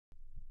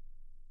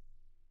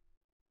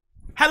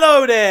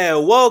Hello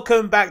there,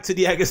 welcome back to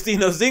the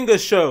Agostinho Zinga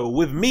show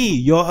with me,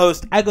 your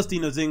host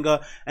Agostinho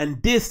Zinga, and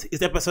this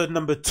is episode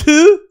number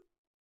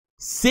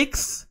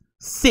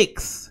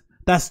 266.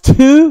 That's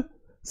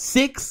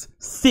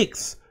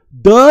 266.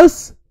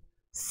 Dos,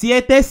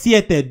 siete,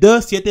 siete.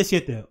 Dos, siete,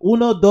 siete.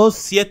 Uno, dos,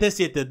 siete,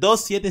 siete.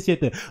 Dos, siete,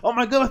 siete. Oh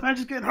my god, my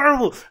Spanish is getting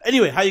horrible.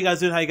 Anyway, how you guys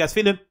doing? How you guys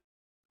feeling?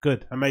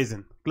 Good,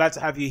 amazing. Glad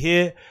to have you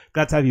here.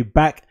 Glad to have you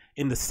back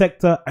in the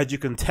sector. As you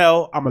can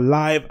tell, I'm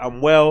alive, I'm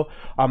well,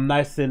 I'm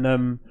nice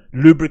and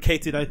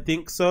lubricated, I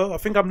think so. I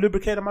think I'm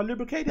lubricated. Am I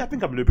lubricated? I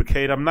think I'm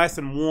lubricated. I'm nice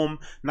and warm,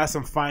 nice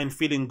and fine,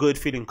 feeling good,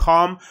 feeling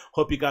calm.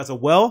 Hope you guys are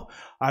well.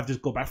 I've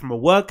just got back from a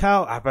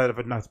workout. I've had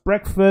a nice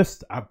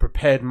breakfast. I've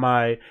prepared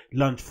my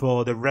lunch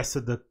for the rest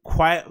of the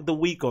quiet of the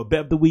week or a bit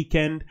of the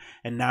weekend.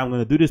 And now I'm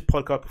going to do this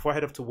podcast before I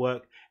head off to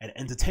work and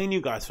entertain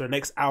you guys for the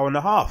next hour and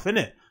a half,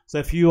 innit? So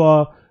if you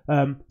are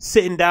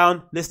sitting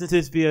down, listening to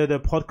this via the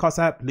podcast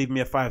app, leave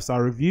me a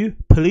 5-star review,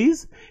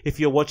 please.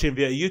 If you're watching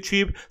via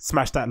YouTube,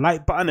 smash that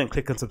like button and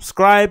click on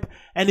subscribe.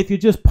 And if you're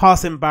just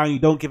passing by and you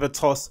don't give a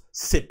toss,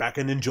 sit back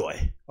and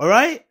enjoy. All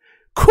right?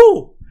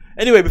 Cool.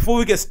 Anyway, before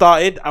we get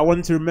started, I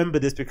wanted to remember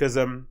this because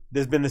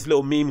there's been this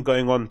little meme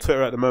going on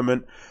Twitter at the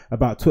moment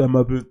about Twitter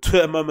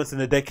moments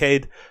in a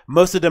decade.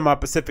 Most of them are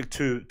specific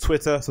to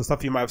Twitter, so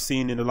stuff you might have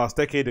seen in the last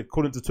decade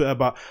according to Twitter.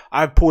 But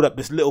I've pulled up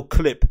this little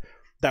clip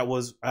that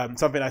was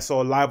something I saw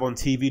live on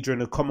TV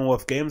during the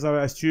Commonwealth Games,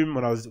 I assume,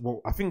 when I was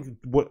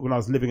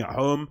living at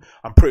home,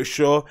 I'm pretty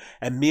sure.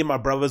 And me and my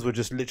brothers were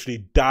just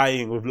literally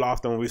dying with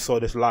laughter when we saw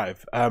this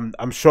live.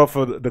 I'm sure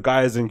for the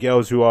guys and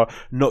girls who are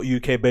not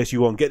UK based,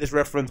 you won't get this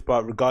reference,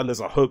 but regardless,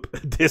 I hope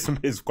this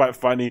is quite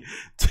funny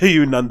to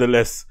you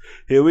nonetheless.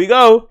 Here we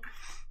go.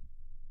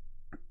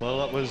 Well,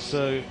 that was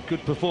a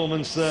good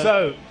performance there.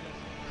 So,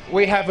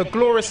 we have a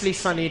gloriously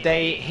sunny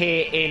day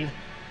here in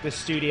the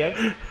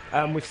studio.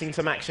 We've seen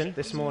some action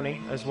this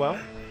morning as well.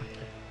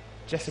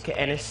 Jessica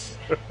Ennis,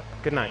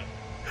 good night.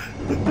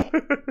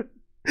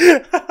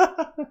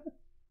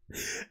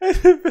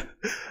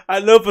 I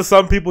know for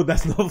some people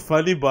that's not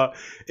funny, but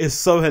it's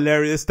so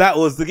hilarious. That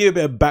was, to give you a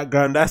bit of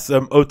background, that's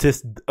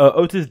Otis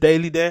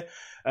Daly there,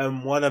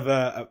 one of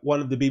the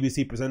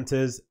BBC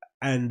presenters,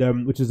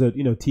 and which is a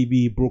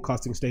TV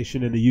broadcasting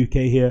station in the UK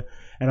here.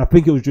 And I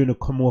think it was during the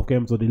Commonwealth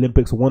Games or the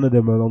Olympics, or one of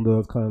them along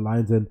those kind of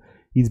lines. And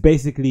he's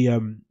basically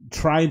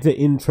trying to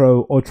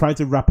intro or trying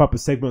to wrap up a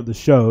segment of the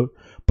show,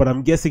 but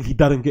I'm guessing he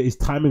doesn't get his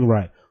timing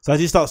right. So as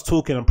he starts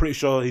talking, I'm pretty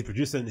sure his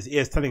producer in his ear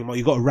is telling him, "Oh,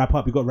 you got to wrap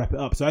up, you got to wrap it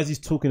up." So as he's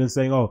talking and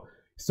saying, "Oh,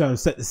 he's trying to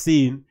set the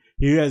scene,"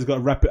 he realizes he's got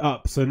to wrap it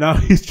up. So now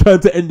he's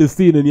trying to end the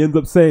scene, and he ends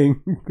up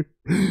saying,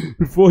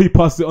 before he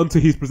passes it on to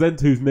his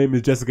presenter, whose name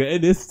is Jessica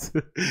Ennis,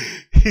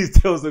 he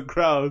tells the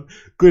crowd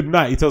good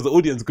night. He tells the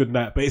audience good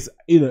night, but it's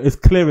it's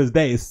clear as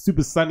day. It's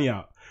super sunny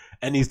out.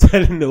 And he's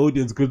telling the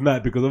audience good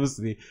night because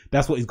obviously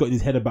that's what he's got in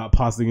his head about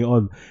passing it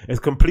on. It's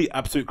complete,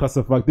 absolute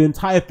clusterfuck. The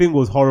entire thing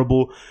was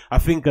horrible. I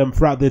think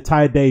throughout the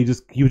entire day, he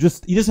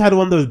just had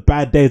one of those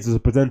bad days as a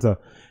presenter.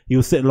 He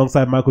was sitting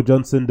alongside Michael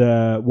Johnson,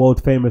 the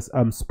world famous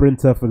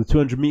sprinter for the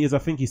 200 meters. I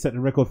think he set the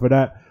record for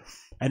that.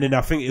 And then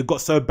I think it got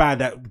so bad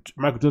that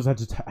Michael Johnson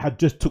had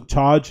just took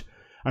charge.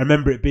 I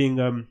remember it being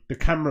the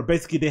camera.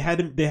 Basically, they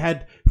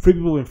had 3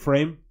 people in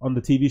frame on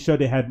the TV show.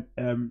 They had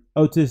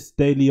Otis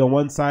Daly on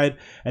one side,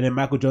 and then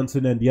Michael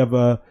Johnson and the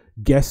other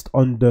guest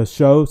on the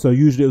show. So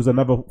usually it was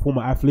another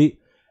former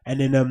athlete. And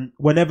then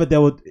whenever they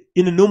were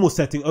in a normal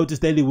setting, Otis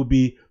Daly would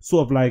be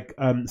sort of like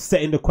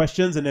setting the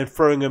questions and then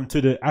throwing them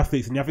to the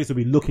athletes, and the athletes would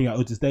be looking at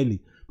Otis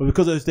Daly. But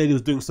because Otis Daly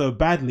was doing so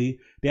badly,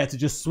 they had to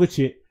just switch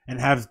it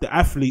and have the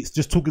athletes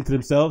just talking to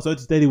themselves.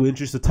 Otis Daly will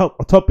introduce a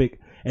topic,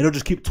 and they'll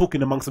just keep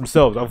talking amongst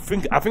themselves. I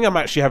think I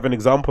actually have an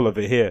example of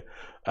it here,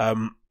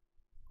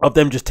 of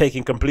them just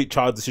taking complete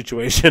charge of the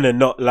situation and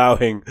not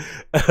allowing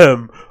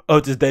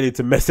Otis Daly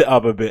to mess it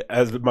up a bit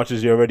as much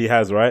as he already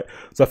has, right?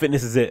 So I think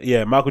this is it.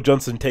 Yeah, Michael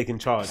Johnson taking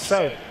charge.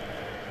 So,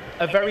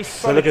 a very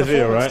solid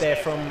performance there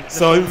from...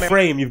 So in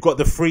frame, you've got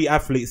the 3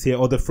 athletes here,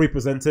 or the 3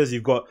 presenters.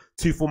 You've got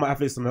 2 former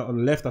athletes on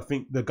the left. I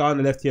think the guy on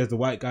the left here is the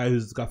white guy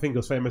who's, I think,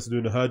 was famous for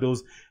doing the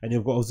hurdles. And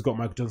you've also got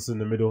Michael Johnson in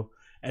the middle.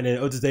 And then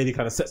Otis Daly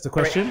kind of sets the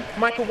question.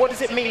 Michael, what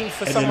does it mean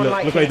for someone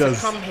like him to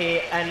come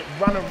here and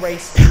run a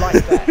race like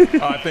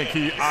that? I think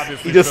he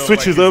obviously he just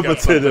switches like over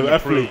to the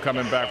athlete,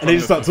 coming back and they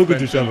just start talking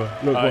to each other.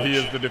 Look, he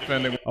is the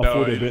defending.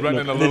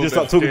 And they just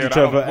start talking to each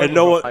other, and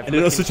no one, and they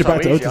don't switch it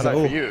back to Otis at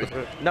all.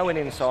 Knowing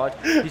inside,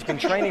 he's been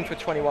training for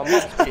 21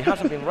 months, but he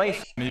hasn't been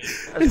racing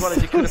as well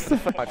as he could have for the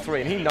first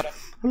 5-3, and he knows.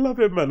 I love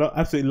it, man. I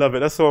absolutely love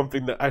it. That's the one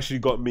thing that actually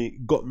got me.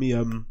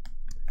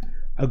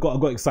 I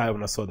got excited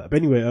when I saw that. But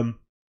anyway,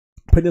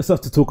 plenty of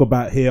stuff to talk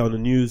about here on the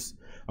news.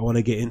 I want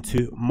to get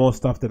into more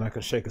stuff than I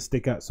can shake a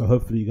stick at, so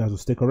hopefully you guys will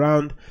stick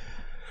around.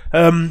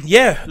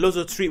 Yeah, loads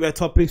of streetwear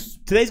topics.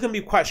 Today's going to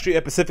be quite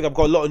streetwear specific. I've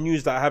got a lot of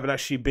news that I haven't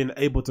actually been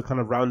able to kind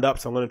of round up,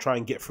 so I'm going to try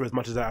and get through as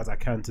much of that as I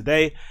can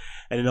today,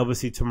 and then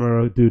obviously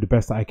tomorrow do the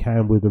best that I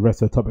can with the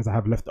rest of the topics I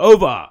have left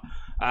over.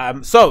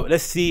 So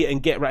let's see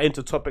and get right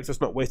into topics.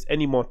 Let's not waste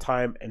any more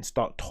time and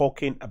start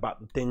talking about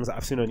the things that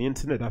I've seen on the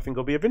internet that I think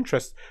will be of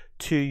interest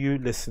to you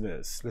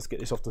listeners. Let's get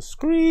this off the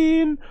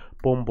screen.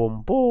 Boom,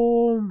 boom,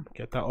 boom.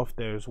 Get that off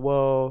there as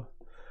well.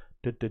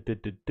 Let's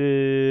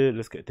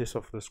get this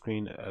off the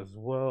screen as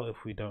well,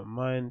 if we don't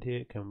mind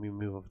here. Can we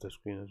move off the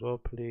screen as well,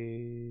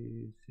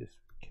 please? Yes,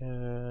 we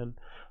can.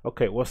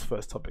 Okay, what's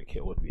first topic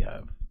here? What do we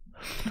have?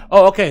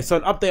 Oh, okay, so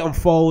an update on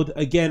Fold.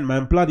 Again,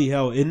 man, bloody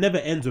hell, it never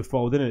ends with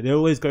Fold, innit? They're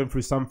always going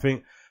through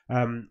something.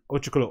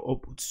 What you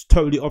call it?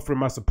 Totally offering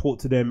my support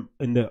to them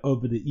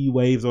over the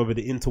e-waves, over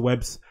the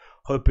interwebs,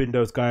 hoping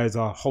those guys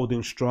are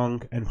holding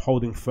strong and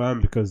holding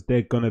firm, because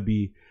they're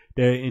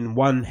in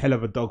one hell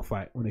of a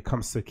dogfight when it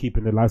comes to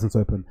keeping the license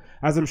open.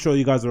 As I'm sure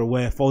you guys are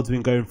aware, Fold's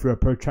been going through a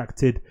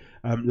protracted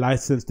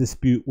license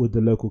dispute with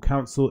the local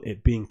council,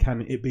 it being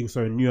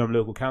Newham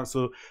local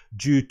council,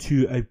 due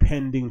to a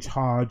pending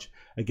charge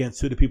against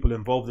two of the people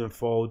involved in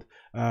Fold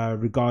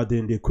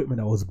regarding the equipment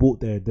that was bought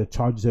there. The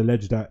charges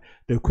allege that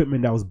the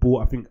equipment that was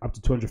bought, I think up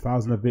to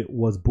 200,000 of it,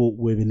 was bought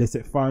with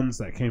illicit funds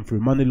that came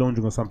through money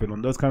laundering or something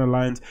on those kind of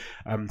lines.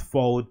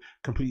 Fold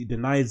completely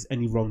denies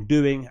any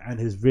wrongdoing and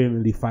is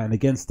vehemently fighting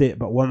against it.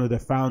 But one of the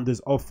founders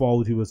of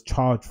Fold, who was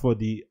charged for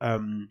the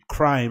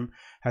crime,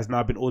 has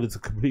now been ordered to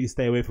completely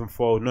stay away from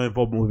Fold, no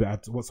involvement with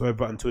it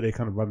whatsoever, until they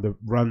kind of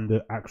run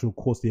the actual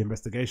course of the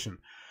investigation.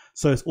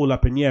 So it's all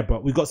up in the air,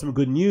 but we got some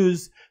good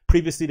news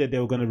previously that they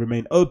were going to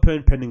remain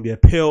open pending the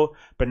appeal,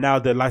 but now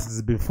the license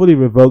has been fully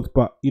revoked.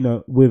 But you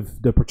know,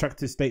 with the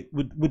protracted state,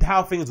 with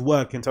how things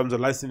work in terms of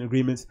licensing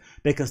agreements,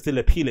 they can still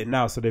appeal it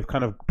now. So they've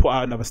kind of put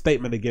out another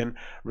statement again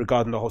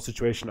regarding the whole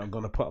situation. I'm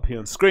going to put up here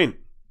on screen.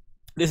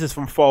 This is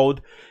from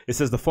Fold. It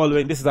says the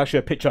following. This is actually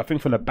a picture, I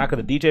think, from the back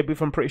of the DJ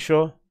booth, I'm pretty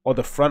sure. Or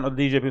the front of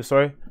the DJ booth,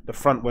 sorry. The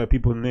front where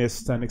people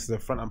stand next to the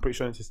front, I'm pretty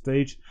sure, into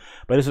stage.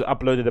 But this was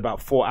uploaded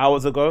about 4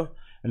 hours ago.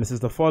 And this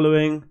is the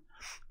following.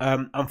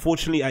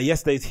 Unfortunately, at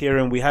yesterday's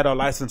hearing, we had our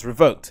license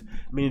revoked,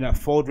 meaning that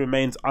Fold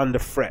remains under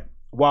threat.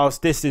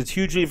 Whilst this is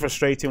hugely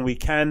frustrating, we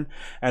can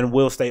and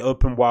will stay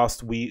open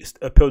whilst we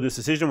appeal this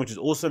decision, which is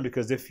awesome,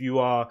 because if you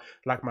are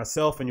like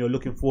myself and you're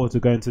looking forward to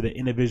going to the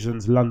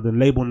Innovision's London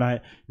Label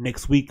Night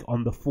next week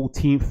on the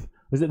 14th,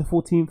 is it the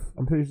 14th?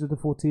 I'm pretty sure it's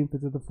the 14th.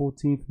 Is it the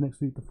 14th next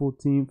week? The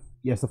 14th?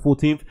 Yes, the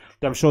 14th.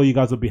 I'm sure you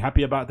guys will be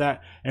happy about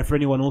that. And for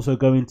anyone also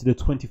going to the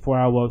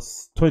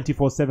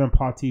 24/7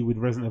 party with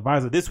Resident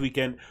Advisor this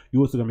weekend,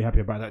 you're also going to be happy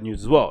about that news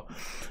as well.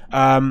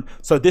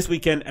 So this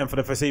weekend and for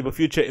the foreseeable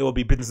future, it will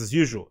be business as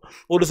usual.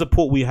 All the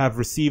support we have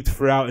received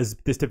throughout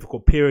this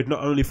difficult period,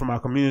 not only from our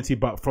community,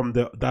 but from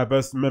the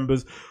diverse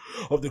members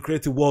of the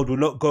creative world, will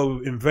not go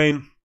in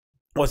vain.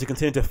 Once we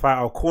continue to fight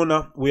our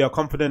corner, we are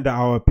confident that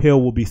our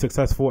appeal will be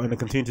successful and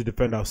continue to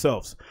defend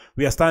ourselves.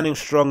 We are standing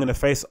strong in the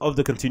face of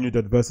the continued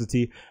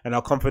adversity and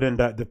are confident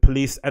that the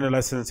police and the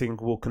licensing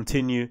will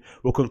conclude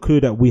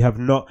that we have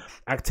not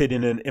acted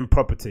in an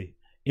impropriety.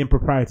 In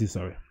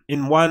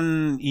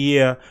 1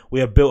 year, we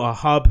have built a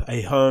hub,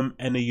 a home,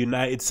 and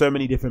united so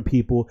many different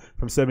people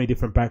from so many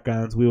different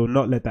backgrounds. We will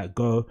not let that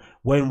go.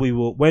 When we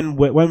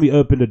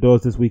open the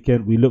doors this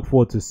weekend, we look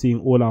forward to seeing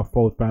all our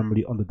Fold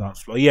family on the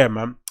dance floor. Yeah,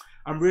 man.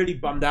 I'm really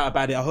bummed out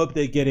about it. I hope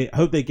they get it. I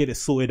hope they get it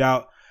sorted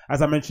out.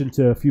 As I mentioned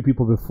to a few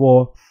people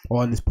before,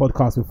 or on this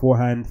podcast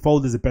beforehand,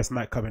 Fold is the best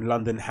nightclub in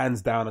London,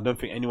 hands down. I don't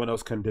think anyone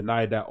else can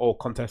deny that or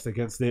contest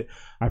against it.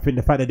 I think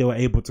the fact that they were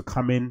able to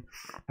come in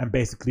and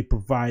basically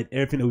provide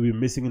everything that we've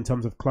been missing in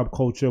terms of club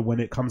culture when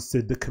it comes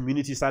to the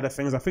community side of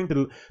things. I think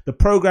the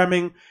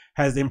programming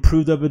has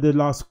improved over the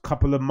last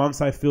couple of months.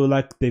 I feel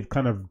like they've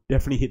kind of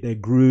definitely hit their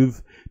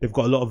groove. They've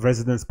got a lot of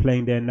residents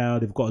playing there now.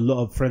 They've got a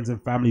lot of friends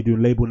and family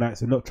doing label nights.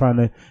 They're not trying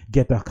to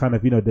get the kind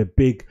of, the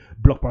big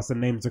blockbuster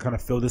names to kind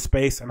of fill the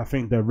space. And I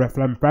think the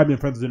family and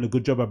friends are doing a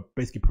good job of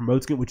basically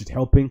promoting it, which is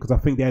helping, because I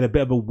think they had a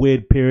bit of a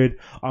weird period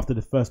after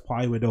the first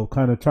party where they were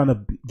kind of trying to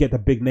get the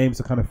big names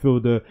to kind of fill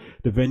the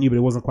venue, but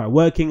it wasn't quite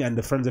working. And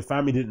the friends and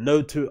family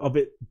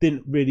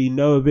didn't really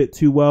know of it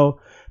too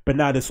well. But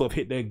now they sort of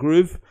hit their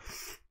groove.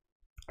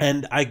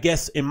 And I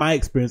guess in my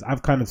experience,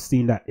 I've kind of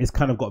seen that it's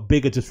kind of got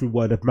bigger just through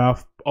word of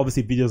mouth.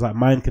 Obviously, videos like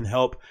mine can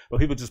help, but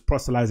people just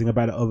proselytizing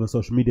about it over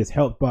social media has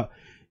helped. But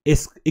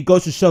it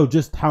goes to show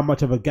just how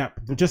much of a gap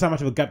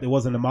there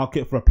was in the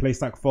market for a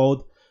place like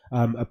Fold,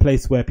 a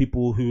place where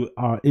people who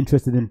are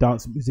interested in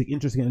dance music,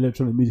 interested in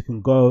electronic music,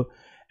 can go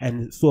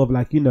and sort of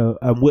like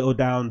whittle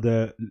down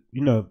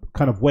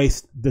kind of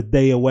waste the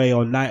day away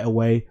or night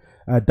away.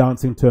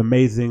 Dancing to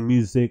amazing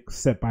music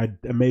set by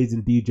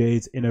amazing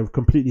DJs in a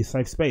completely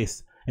safe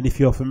space. And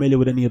if you're familiar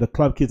with any of the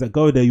club kids that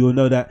go there, you'll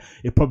know that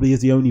it probably is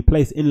the only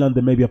place in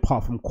London, maybe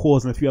apart from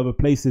Cause and a few other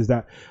places,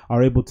 that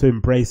are able to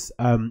embrace,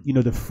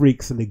 the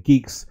freaks and the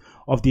geeks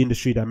of the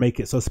industry that make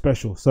it so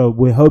special. So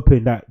we're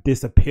hoping that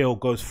this appeal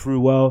goes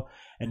through well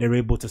and they're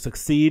able to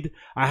succeed.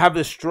 I have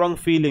a strong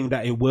feeling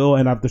that it will,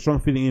 and I have the strong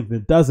feeling if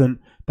it doesn't,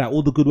 that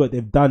all the good work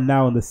they've done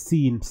now on the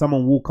scene,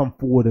 someone will come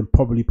forward and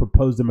probably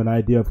propose them an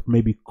idea of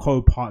maybe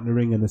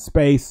co-partnering in a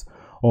space,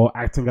 or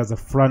acting as a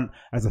front,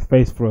 as a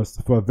face for us,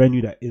 for a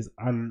venue that is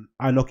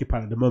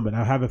unoccupied at the moment.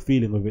 I have a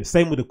feeling of it.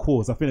 Same with the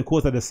Cause. I think the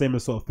Cause had the same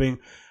sort of thing.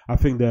 I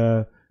think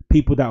the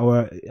people that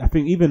were, I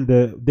think even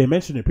they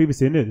mentioned it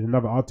previously in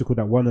another article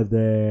that one of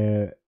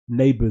their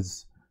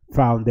neighbors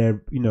found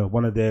their,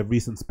 one of their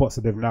recent spots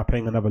that they're now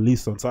paying another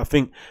lease on. So I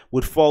think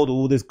with Fold,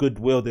 all this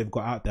goodwill they've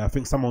got out there, I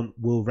think someone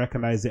will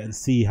recognize it and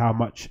see how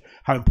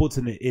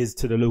important it is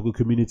to the local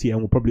community, and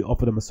will probably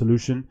offer them a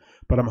solution.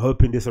 But I'm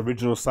hoping this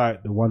original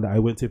site, the one that I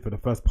went to for the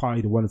first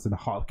party, the one that's in the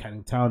heart of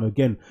Canning Town,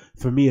 again,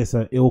 for me,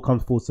 it all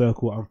comes full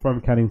circle. I'm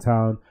from Canning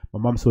Town. My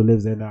mum still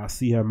lives there now. I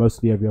see her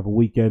mostly every other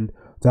weekend.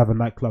 To have a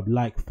nightclub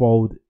like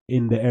Fold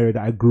in the area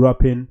that I grew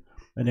up in,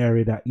 an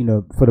area that,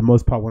 for the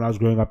most part when I was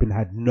growing up in,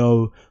 had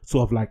no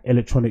sort of like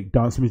electronic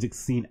dance music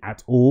scene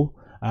at all,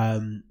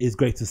 is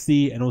great to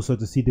see. And also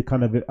to see the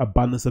kind of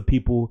abundance of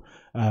people,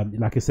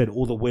 like I said,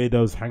 all the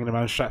weirdos hanging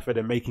around Stratford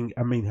and hanging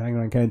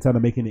around Canning Town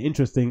and making it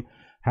interesting,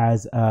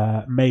 has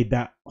made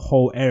that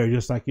whole area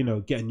just like,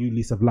 get a new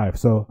lease of life.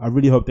 So I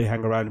really hope they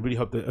hang around. I really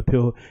hope the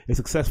appeal is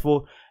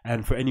successful.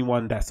 And for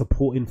anyone that's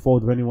supporting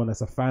Fold, or anyone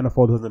that's a fan of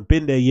Fold who hasn't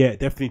been there yet,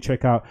 definitely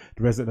check out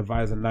the Resident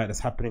Advisor Night that's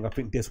happening, I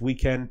think, this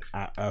weekend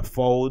at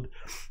Fold.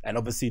 And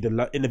obviously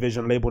the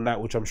Innovision Label Night,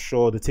 which I'm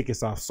sure the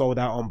tickets are sold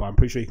out on, but I'm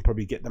pretty sure you can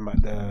probably get them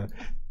at the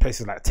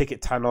places like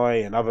Ticket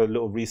Tannoy and other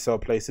little resale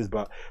places.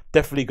 But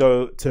definitely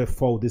go to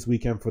Fold this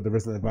weekend for the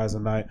Resident Advisor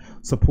Night.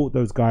 Support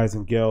those guys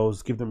and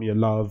girls, give them your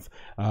love,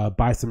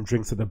 buy some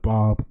drinks at the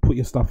bar, put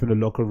your stuff in the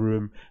locker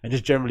room, and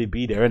just generally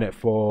be there, innit,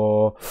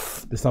 for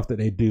the stuff that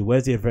they do.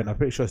 Where's the event? I'm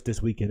pretty sure it's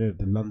this weekend, innit?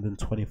 The London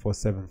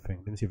 24/7 thing.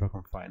 Let me see if I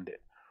can find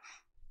it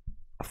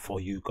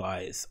for you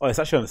guys. Oh, it's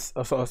actually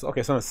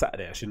it's on a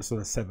Saturday, actually. It's on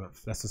the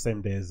 7th. That's the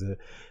same day as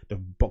the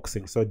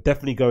boxing. So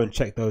definitely go and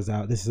check those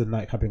out. This is a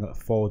night happening at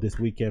 4 this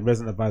weekend.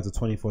 Resident Advisor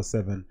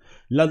 24/7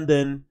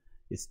 London.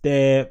 It's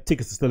there.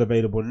 Tickets are still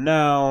available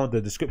now.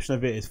 The description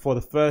of it is for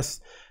the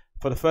first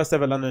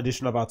ever London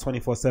edition of our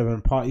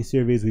 24/7 party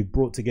series. We've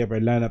brought together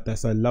a lineup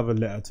that's a love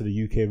letter to the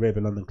UK rave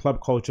and London club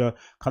culture.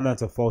 Come down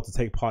to Fold to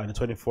take part in a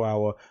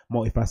 24-hour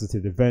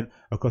multifaceted event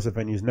across the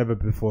venue's never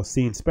before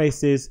seen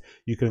spaces.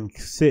 You can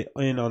sit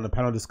in on the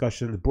panel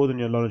discussions, broaden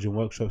your knowledge in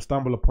workshops,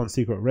 stumble upon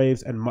secret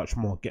raves, and much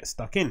more. Get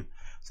stuck in.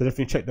 So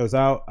definitely check those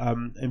out,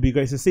 and be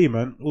great to see,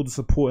 man. All the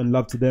support and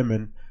love to them,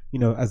 and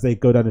as they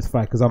go down this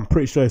fight, because I'm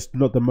pretty sure it's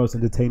not the most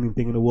entertaining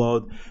thing in the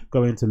world,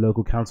 going to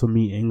local council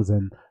meetings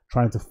and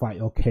trying to fight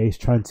your case,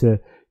 trying to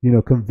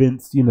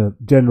convince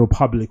general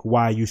public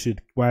why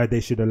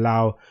they should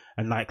allow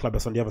a nightclub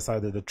that's on the other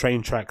side of the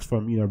train tracks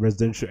from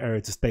residential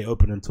area to stay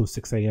open until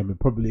 6 a.m. It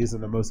probably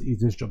isn't the most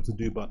easiest job to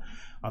do, but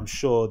I'm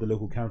sure the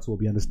local council will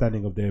be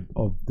understanding of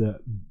the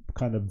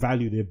kind of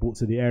value they've brought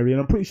to the area,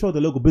 and I'm pretty sure the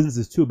local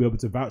businesses too will be able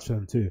to vouch for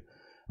them too.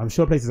 I'm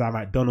sure places like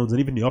McDonald's and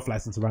even the off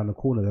license around the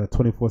corner, the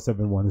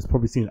 24/7 one, is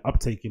probably seeing an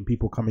uptake in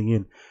people coming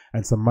in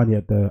and some money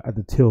at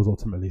the tills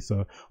ultimately.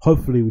 So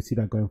hopefully we see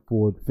that going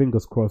forward.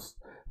 Fingers crossed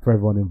for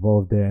everyone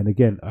involved there. And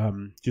again,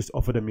 just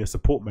offer them your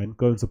support, man.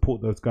 Go and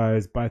support those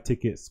guys. Buy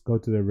tickets. Go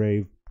to the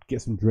rave.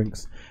 Get some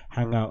drinks.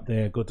 Hang out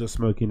there. Go to a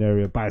smoking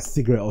area. Buy a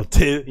cigarette or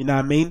two. You know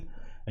what I mean?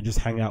 And just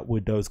hang out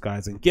with those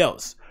guys and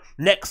girls.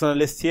 Next on the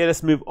list here,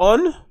 let's move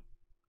on.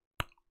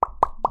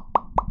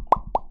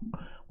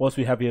 What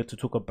we have here to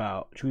talk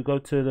about? Should we go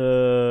to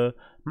the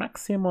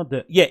Maxim or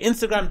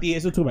Instagram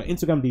DJs? We'll talk about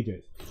Instagram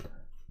DJs.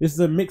 This is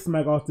a Mixed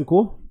Mag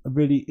article, a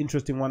really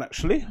interesting one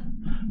actually.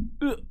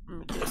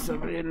 Just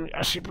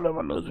actually blow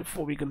my nose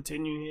before we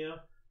continue here.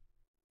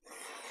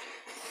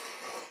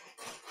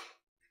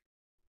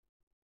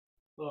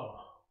 Oh,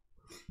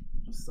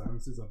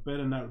 silences are better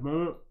than that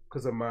moment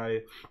because of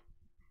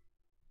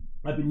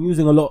I've been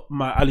using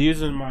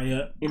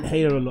my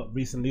inhaler a lot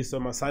recently,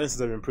 so my silences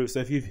have improved. So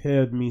if you've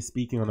heard me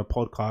speaking on a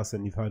podcast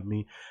and you've heard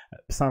me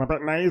sound a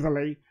bit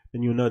nasally,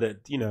 then you'll know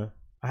that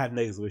I have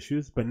nasal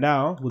issues. But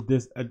now with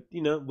this,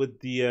 with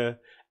the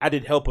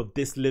added help of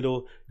this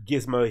little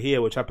gizmo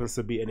here, which happens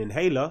to be an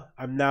inhaler,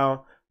 I'm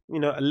now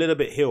a little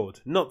bit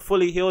healed. Not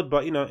fully healed,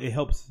 but it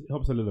helps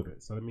a little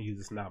bit. So let me use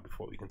this now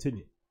before we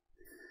continue.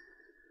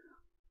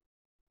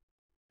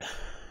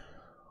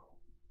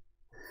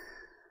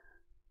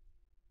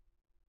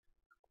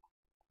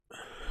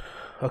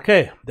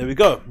 Okay, there we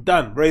go.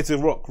 Done. Ready to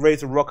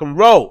rock and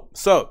roll.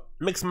 So,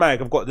 Mixed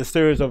Mag, I've got the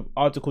series of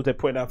articles they're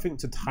putting out, I think,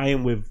 to tie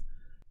in with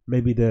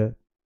maybe the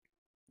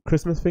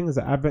Christmas thing. Is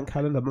an advent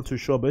calendar? I'm not too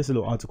sure, but it's a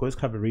little article. Let's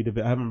have a read of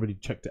it. I haven't really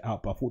checked it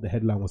out, but I thought the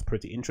headline was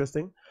pretty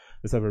interesting.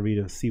 Let's have a read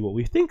and see what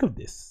we think of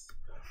this.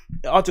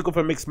 The article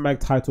from Mixed Mag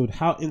titled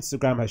 "How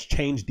Instagram Has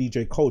Changed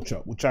DJ Culture,"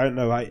 which I don't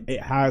know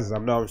it has.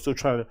 I'm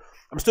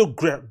still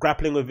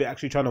grappling with it,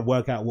 actually trying to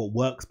work out what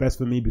works best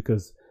for me,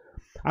 because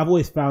I've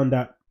always found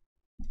that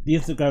the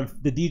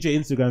DJ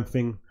Instagram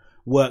thing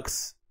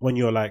works when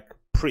you're like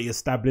pretty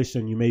established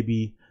and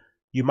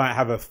you might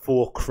have a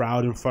full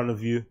crowd in front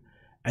of you,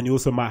 and you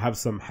also might have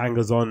some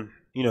hangers on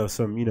you know,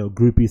 some, you know,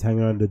 groupies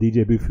hanging around the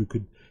DJ booth who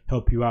could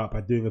help you out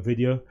by doing a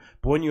video.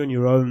 But when you're on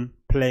your own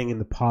playing in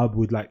the pub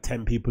with like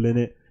 10 people in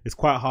it, it's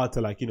quite hard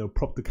to, like, you know,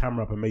 prop the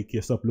camera up and make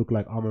yourself look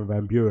like Armin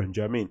van Buren. Do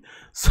you know what I mean?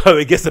 So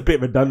it gets a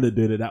bit redundant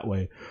doing it that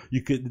way.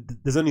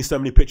 There's only so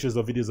many pictures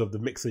or videos of the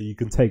mixer you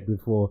can take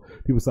before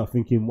people start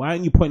thinking, why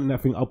aren't you pointing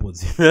that thing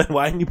upwards?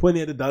 Why aren't you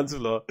pointing at the dance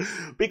floor?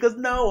 Because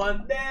no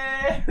one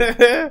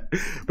there.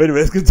 But anyway,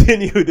 let's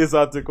continue with this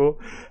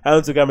article. How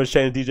Instagram has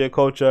changed DJ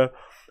culture.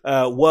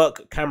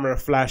 Work camera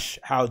flash,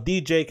 how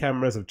DJ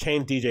cameras have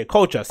changed DJ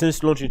culture.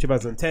 Since launching in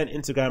 2010,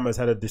 Instagram has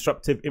had a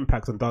disruptive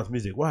impact on dance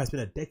music. Wow, it's been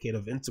a decade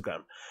of Instagram.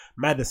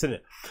 Madness, isn't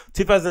it?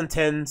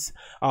 2010s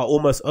are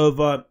almost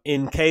over.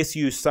 In case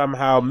you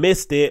somehow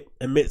missed it,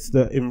 amidst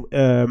the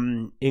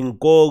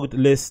engorged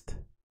list,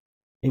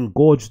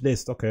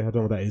 okay, I don't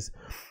know what that is,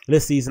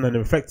 list season and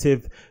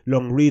effective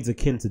long reads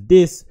akin to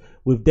this.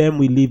 With them,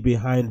 we leave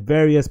behind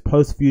various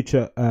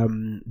post-future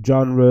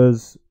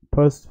genres,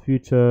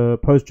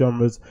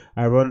 post-genres,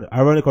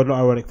 ironic or not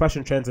ironic,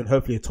 fashion trends, and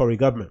hopefully a Tory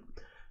government.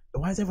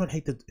 Why does everyone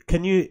hate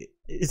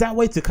is that a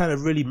way to kind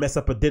of really mess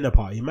up a dinner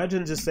party?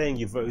 Imagine just saying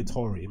you voted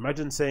Tory.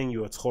 Imagine saying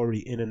you're a Tory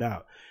in and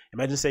out.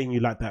 Imagine saying you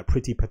like that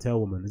Priti Patel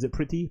woman. Is it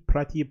Priti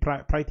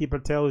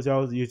Patel? Is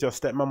your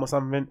stepmom or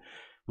something?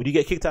 Would you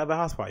get kicked out of a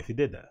house party if you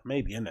did that?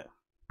 Maybe, innit?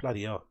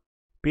 Bloody hell.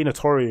 Being a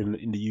Tory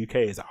in the UK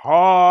is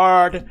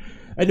hard.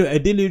 Anyway, a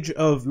deluge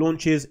of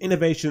launches,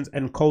 innovations,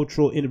 and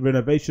cultural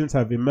renovations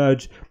have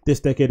emerged this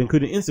decade,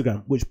 including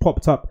Instagram, which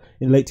popped up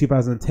in late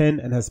 2010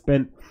 and has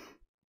spent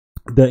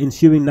the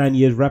ensuing 9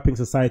 years wrapping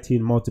society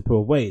in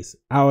multiple ways.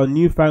 Our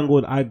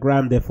newfangled I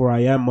gram, therefore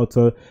I am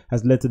motto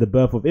has led to the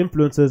birth of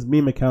influencers,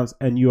 meme accounts,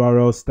 and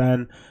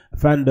URL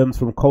fandoms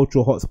from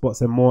cultural hotspots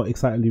and more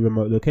excitedly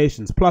remote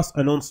locations, plus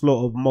an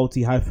onslaught of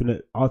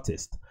multi-hyphenate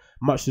artists.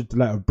 Much to the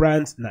delight of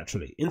brands,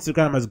 naturally.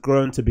 Instagram has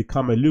grown to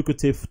become a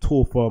lucrative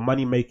tool for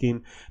money-making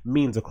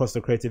means across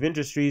the creative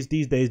industries.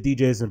 These days,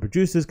 DJs and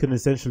producers can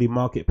essentially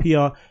market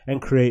PR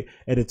and create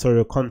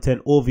editorial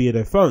content all via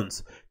their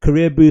phones.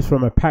 Career boosts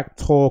from a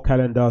packed tour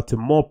calendar to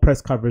more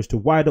press coverage to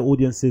wider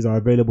audiences are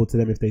available to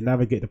them if they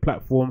navigate the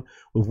platform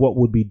with what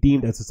would be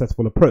deemed a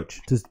successful approach.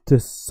 To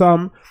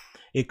some,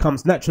 it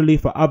comes naturally.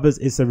 For others,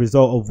 it's a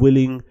result of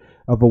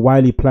a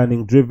wily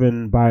planning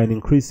driven by an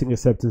increasing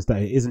acceptance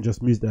that it isn't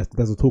just music that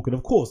does the talking,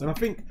 of course. And I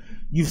think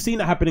you've seen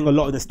that happening a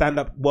lot in the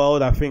stand-up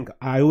world. I think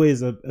I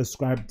always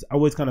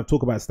kind of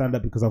talk about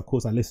stand-up because, of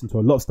course, I listen to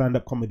a lot of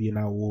stand-up comedy, and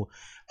I will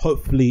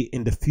hopefully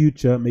in the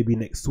future, maybe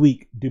next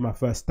week, do my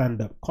first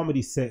stand-up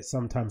comedy set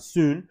sometime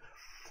soon.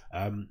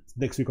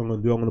 Next week I'm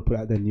gonna put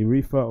out the new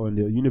Reefer or in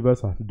the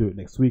universe. I have to do it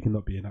next week and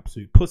not be an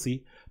absolute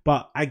pussy.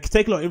 But I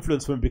take a lot of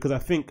influence from it because I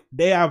think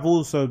they have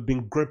also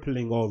been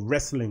grappling or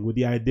wrestling with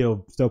the idea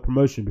of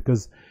self-promotion,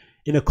 because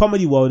in a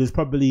comedy world it's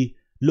probably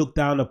looked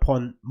down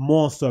upon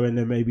more so in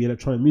the maybe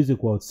electronic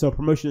music world.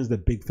 Self-promotion is the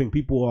big thing.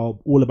 People are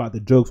all about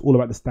the jokes, all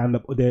about the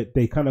stand-up.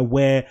 They kind of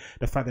wear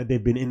the fact that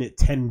they've been in it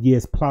 10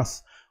 years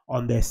plus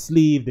on their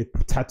sleeve, they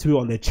tattoo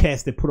it on their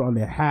chest, they put it on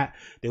their hat,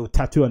 they will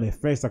tattoo on their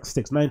face like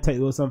 6ix9ine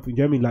tattoo or something.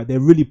 Do you know what I mean? Like, they're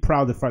really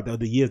proud of the fact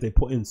that the years they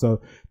put in. So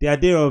the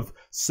idea of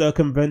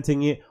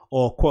circumventing it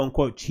or quote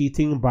unquote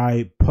cheating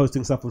by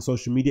posting stuff on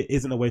social media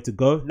isn't a way to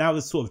go. Now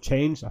it's sort of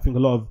changed. I think a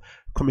lot of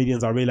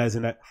comedians are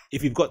realizing that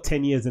if you've got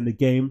 10 years in the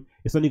game,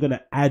 it's only going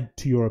to add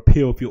to your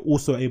appeal if you're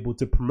also able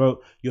to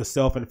promote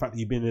yourself and the fact that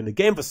you've been in the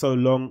game for so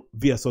long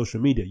via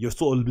social media. You're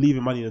sort of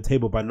leaving money on the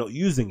table by not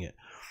using it.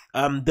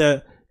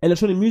 The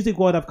electronic music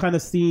world, I've kind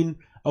of seen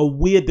a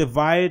weird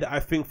divide. I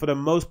think for the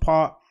most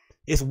part,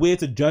 it's weird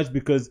to judge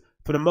because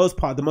for the most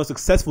part, the most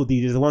successful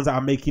DJs, the ones that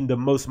are making the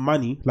most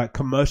money, like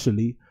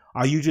commercially,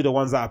 are usually the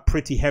ones that are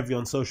pretty heavy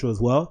on social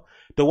as well.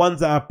 The ones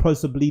that are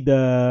possibly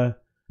the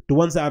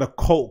ones that are the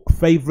cult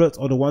favorites,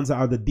 or the ones that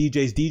are the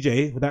DJ's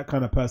DJ, that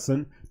kind of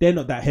person, they're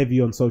not that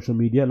heavy on social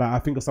media. Like, I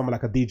think of someone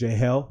like a DJ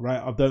Hell,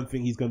 right? I don't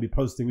think he's going to be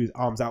posting his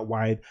arms out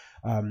wide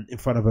in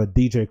front of a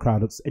DJ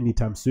crowd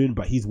anytime soon,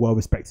 but he's well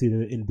respected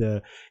in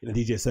the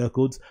DJ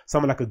circles.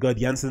 Someone like a Gerd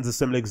Janssen's a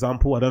similar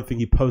example. I don't think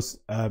he posts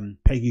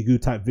Peggy Goo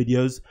type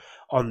videos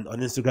on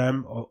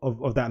Instagram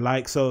of that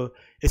like. So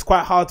it's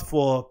quite hard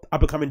for up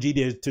and coming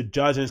DJs to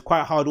judge, and it's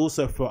quite hard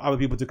also for other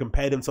people to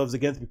compare themselves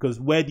against, because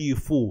where do you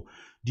fall?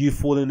 Do you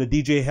fall in the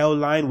DJ Hell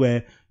line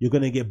where you're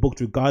going to get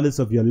booked regardless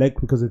of your leg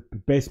because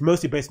it's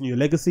mostly based on your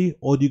legacy?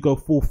 Or do you go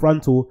full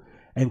frontal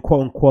and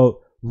quote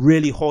unquote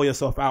really haul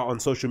yourself out on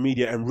social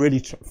media and really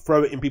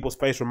throw it in people's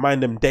face,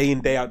 remind them day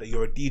in, day out that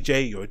you're a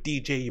DJ,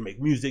 you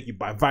make music, you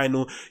buy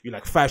vinyl, you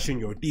like fashion,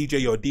 you're a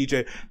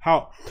DJ.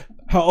 How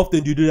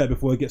often do you do that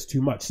before it gets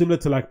too much? Similar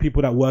to like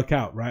people that work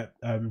out, right?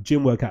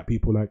 Gym workout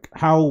people, like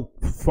how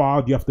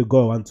far do you have to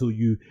go until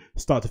you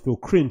start to feel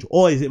cringe?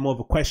 Or is it more of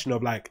a question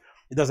of like,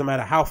 it doesn't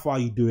matter how far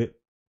you do it,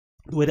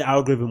 the way the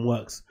algorithm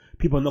works,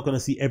 people are not going to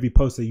see every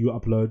post that you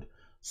upload.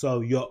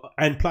 So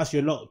and plus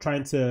you're not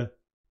trying to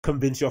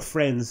convince your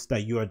friends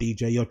that you're a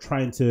DJ. You're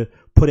trying to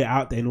put it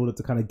out there in order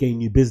to kind of gain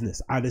new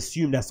business. I'd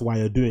assume that's why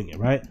you're doing it,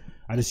 right?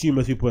 I'd assume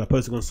most people that are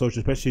posting on social,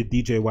 especially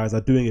DJ wise,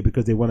 are doing it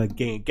because they want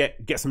to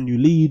get some new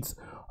leads.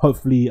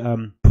 hopefully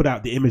put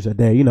out the image that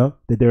they're, you know,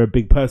 that they're a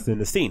big person in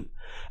the scene.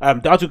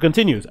 The article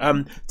continues.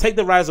 Take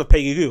the rise of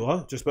Peggy Gou.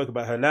 Oh, just spoke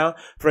about her now,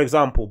 for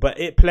example. But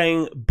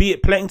be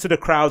it playing to the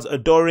crowd's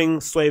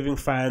adoring, swaying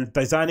fans,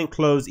 designing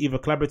clothes either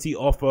collaboratively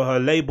or for her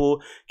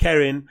label,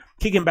 Kering,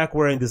 kicking back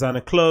wearing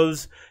designer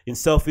clothes in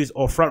selfies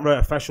or front row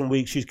at Fashion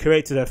Week. She's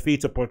curated her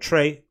feed to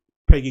portray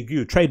Peggy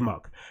Gou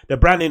trademark the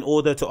brand in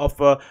order to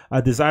offer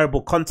a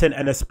desirable content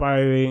and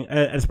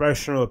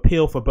aspirational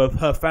appeal for both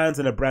her fans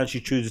and the brand she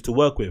chooses to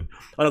work with.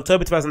 On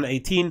October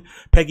 2018,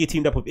 Peggy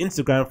teamed up with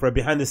Instagram for a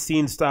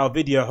behind-the-scenes style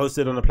video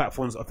hosted on the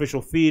platform's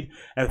official feed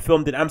and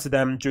filmed in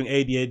Amsterdam during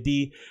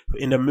ADAD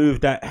in a move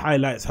that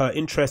highlights her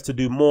interest to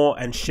do more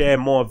and share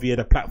more via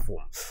the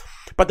platform.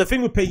 But the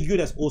thing with Peggy Gou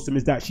that's awesome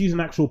is that she's an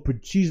actual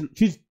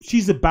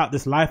she's about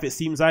this life. It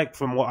seems like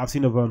from what I've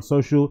seen of her on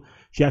social,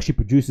 she actually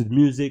produces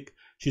music.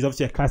 She's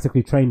obviously a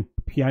classically trained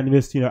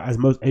pianist, you know, as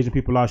most Asian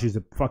people are. She's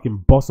a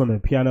fucking boss on the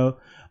piano,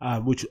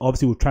 which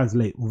obviously will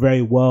translate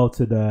very well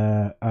to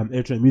the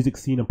electronic music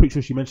scene. I'm pretty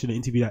sure she mentioned in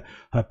an interview that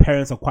her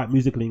parents are quite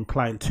musically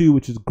inclined too,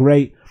 which is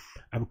great.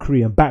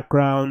 Korean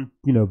background,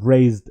 you know,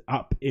 raised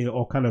up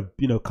or kind of,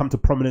 you know, come to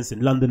prominence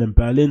in London and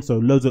Berlin. So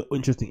loads of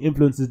interesting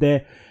influences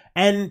there.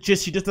 And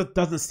she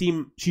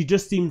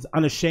just seems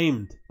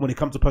unashamed when it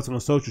comes to posting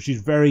on social.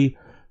 She's very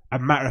a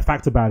matter of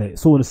fact about it.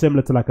 Sort of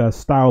similar to like a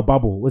Style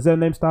Bubble. Was her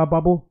name Style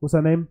Bubble? What's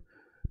her name?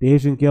 The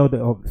Asian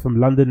girl from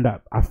London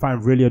that I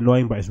find really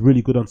annoying, but it's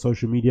really good on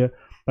social media.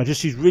 But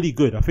just she's really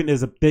good. I think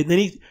there's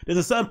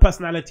a certain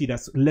personality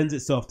that lends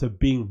itself to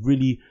being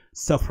really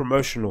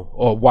self-promotional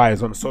or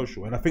wise on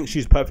social, and I think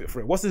she's perfect for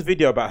it. What's this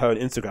video about her on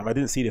Instagram? I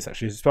didn't see this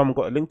actually. Has someone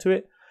got a link to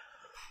it?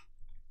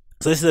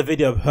 So this is a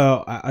video of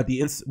her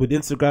with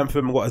Instagram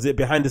film. What is it?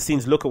 Behind the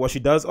scenes look at what she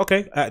does.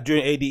 Okay,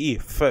 during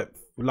ADE for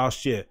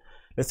last year.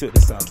 Let's see what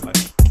this sounds like.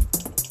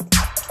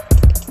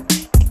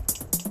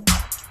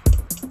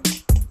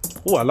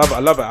 Oh, I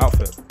love her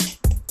outfit.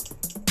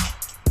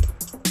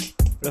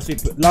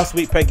 Last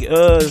week, Peggy.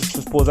 Let's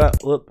just pause that.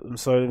 I'm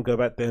sorry, let me go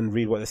back there and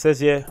read what it says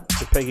here.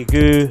 So Peggy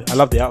Gou, I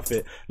love the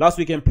outfit. Last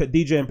weekend,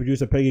 DJ and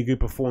producer Peggy Gou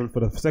performed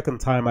for the second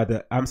time at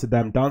the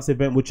Amsterdam dance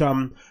event, which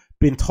I'm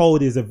been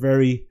told is a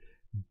very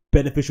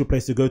beneficial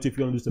place to go to if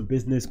you want to do some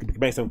business,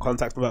 make some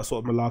contacts with that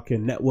sort of malarkey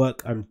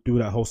network and do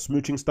that whole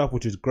smooching stuff,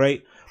 which is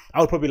great. I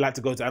would probably like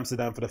to go to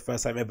Amsterdam for the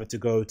first time ever to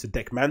go to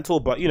Deck Mantle,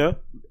 but you know,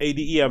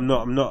 ADE, I'm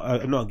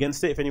not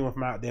against it. If anyone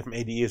from out there from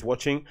ADE is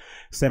watching,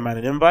 send man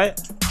an invite.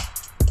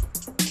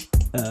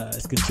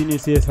 It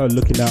continues here, her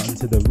looking out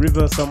into the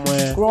river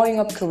somewhere. Growing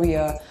up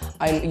Korea,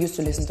 I used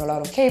to listen to a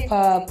lot of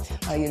K-pop,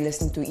 I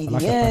listened to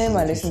EDM,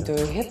 I listened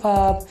to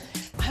hip-hop.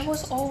 I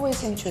was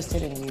always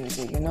interested in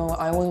music, you know.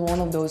 I was one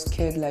of those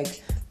kids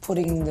like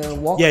putting the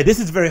walk. Yeah, this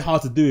is very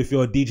hard to do if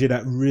you're a DJ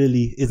that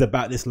really is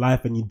about this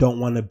life and you don't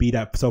want to be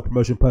that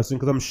self-promotion person,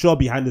 because I'm sure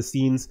behind the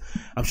scenes,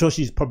 I'm sure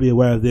she's probably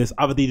aware of this.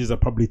 Other DJs are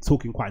probably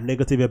talking quite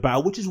negative about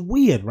it, which is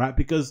weird, right?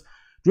 Because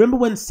do you remember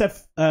when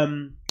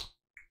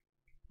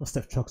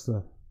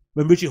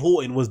when Richie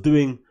Hawtin was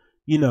doing,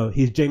 you know,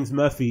 his James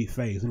Murphy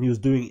phase, and he was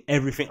doing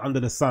everything under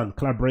the sun,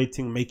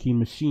 collaborating, making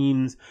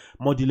machines,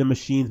 modular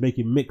machines,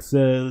 making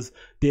mixers,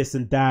 this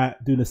and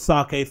that, doing the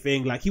sake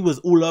thing. Like, he was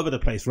all over the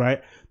place,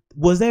 right?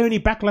 Was there any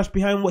backlash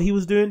behind what he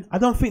was doing? I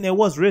don't think there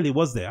was really,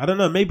 was there? I don't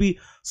know. Maybe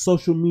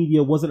social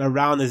media wasn't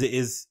around as it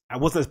is.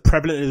 It wasn't as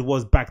prevalent as it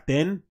was back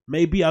then.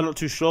 Maybe, I'm not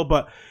too sure,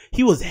 but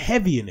he was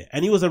heavy in it.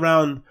 And he was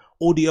around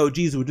all the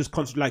OGs who were just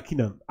constantly, like, you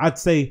know, I'd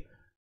say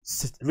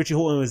Richie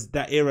Hawtin was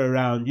that era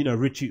around, you know,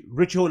 Richie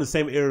Hawtin the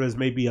same era as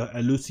maybe a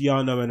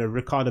Luciano and a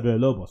Ricardo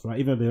Villalobos, right?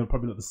 Even though they're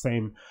probably not the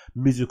same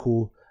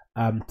musical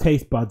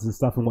taste buds and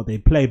stuff and what they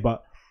play,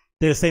 but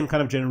they're the same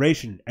kind of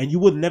generation. And you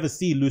would never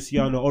see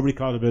Luciano or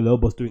Ricardo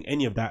Villalobos doing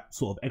any of that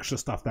sort of extra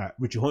stuff that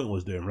Richie Hawtin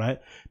was doing, right?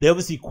 They're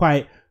obviously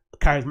quite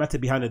charismatic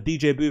behind a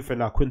DJ booth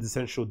and are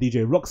quintessential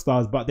DJ rock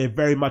stars, but they're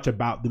very much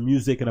about the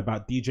music and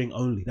about DJing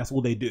only. That's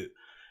all they do.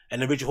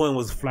 And then Richie Hawtin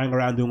was flying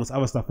around doing this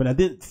other stuff, and I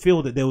didn't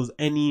feel that there was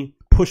any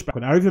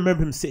pushback. I even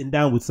remember him sitting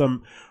down with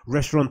some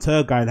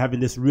restaurateur guy and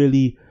having this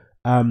really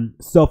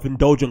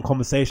self-indulgent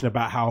conversation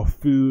about how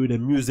food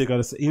and music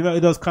are, you know,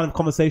 those kind of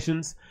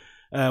conversations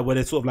where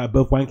they're sort of like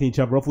both wanking each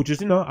other off, which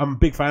is, you know, I'm a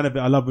big fan of it.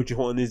 I love Richie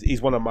Hawtin.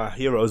 He's one of my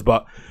heroes,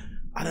 but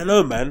I don't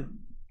know, man.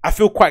 I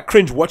feel quite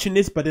cringe watching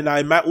this, but then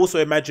I might also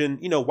imagine,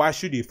 you know, why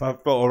should you? If I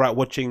felt all right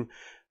watching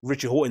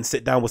Richie Hawtin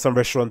sit down with some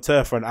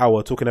restaurateur for an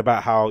hour talking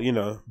about how, you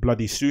know,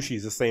 bloody sushi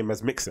is the same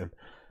as mixing.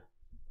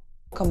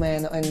 Come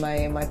in and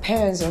my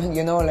parents,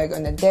 you know, like,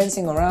 and then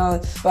dancing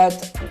around.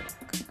 But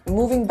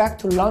moving back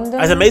to London,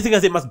 as amazing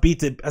as it must be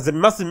to, as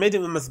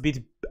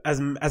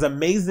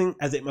amazing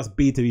as it must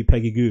be to be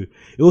Peggy Gou,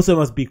 it also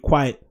must be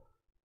quite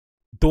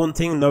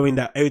daunting knowing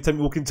that every time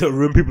you walk into a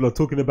room, people are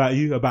talking about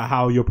you, about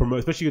how you're promoting,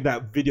 especially with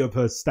that video of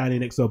her standing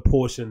next to a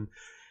Porsche. And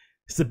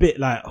it's a bit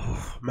like,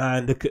 oh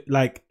man,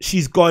 like,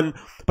 she's gone.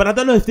 But I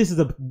don't know if this is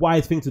a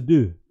wise thing to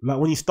do. Like,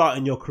 when you start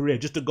in your career,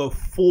 just to go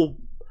full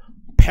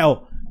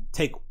pelt,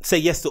 say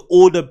yes to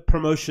all the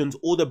promotions,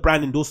 all the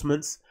brand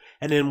endorsements,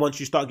 And then once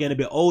you start getting a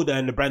bit older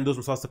and the brand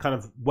endorsement starts to kind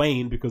of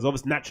wane, because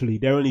obviously naturally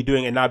they're only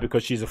doing it now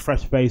because she's a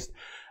fresh-faced,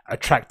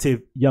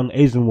 attractive young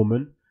Asian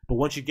woman. But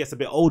once she gets a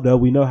bit older,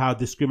 we know how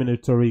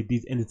discriminatory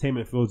these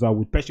entertainment fields are,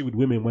 especially with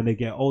women when they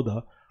get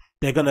older.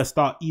 They're going to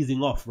start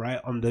easing off,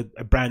 right, on the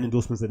brand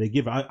endorsements that they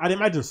give. I'd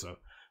imagine so,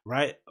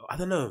 right? I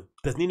don't know.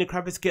 Does Nina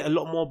Kravitz get a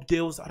lot more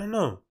deals? I don't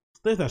know. I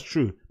think that's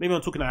true. Maybe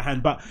I'm talking out of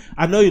hand. But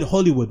I know in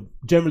Hollywood,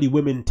 generally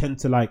women tend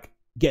to like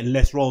get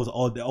less roles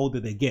the older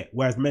they get,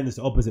 whereas men is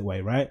the opposite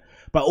way, right?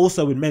 But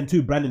also with men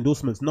too, brand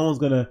endorsements, no one's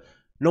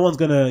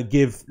gonna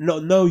give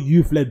no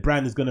youth-led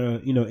brand is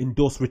gonna, you know,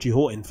 endorse Richie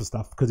Horton for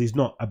stuff because he's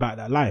not about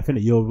that life,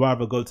 innit? You'll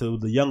rather go to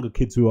the younger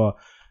kids who are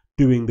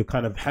doing the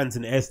kind of hands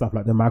in the air stuff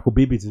like the Michael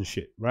Bibbies and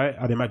shit, right?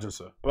 I'd imagine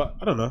so, but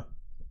I don't know.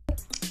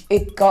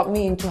 It got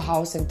me into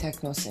house and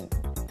techno scene.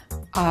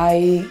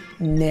 I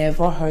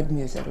never heard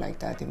music like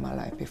that in my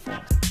life before.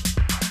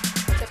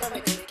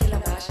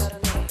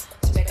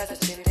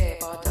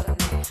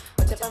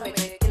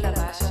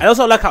 I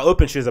also like how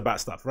open she is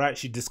about stuff, right?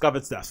 She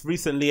discovered stuff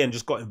recently and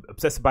just got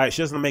obsessed by it.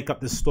 She doesn't make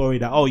up this story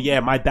that, oh yeah,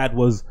 my dad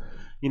was,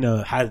 you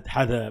know, had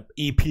a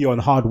EP on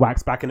Hard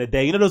Wax back in the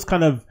day. You know, those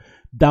kind of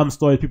dumb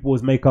stories people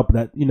always make up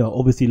that, you know,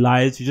 obviously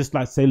lies. She just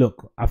like say,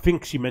 look, I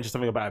think she mentioned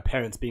something about her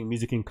parents being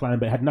music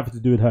inclined, but it had nothing to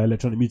do with her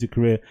electronic music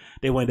career.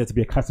 They wanted her to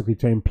be a classically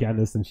trained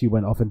pianist, and she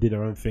went off and did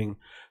her own thing.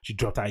 She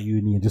dropped out of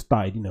uni and just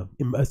started, you know,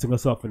 immersing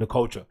herself in the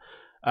culture.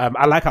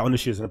 I like how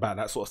honest she is about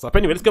that sort of stuff.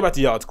 Anyway, let's go back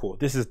to the article.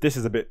 This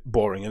is a bit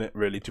boring, isn't it,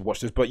 really, to watch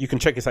this, but you can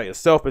check this out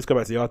yourself. Let's go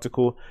back to the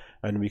article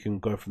and we can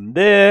go from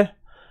there.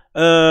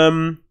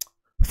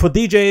 For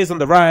DJs on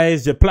the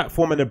rise, the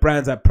platform and the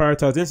brands that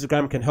prioritize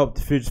Instagram can help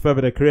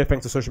further their career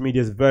thanks to social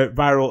media's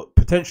viral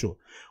potential,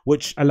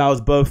 which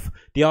allows both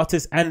the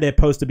artists and their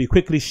posts to be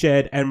quickly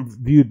shared and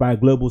viewed by a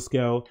global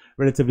scale,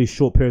 relatively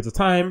short periods of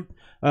time.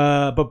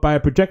 But by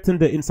projecting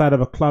the inside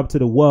of a club to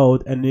the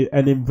world, an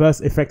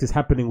inverse effect is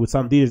happening with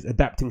some DJs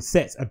adapting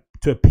sets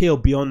to appeal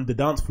beyond the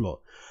dance floor.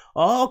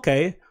 Oh,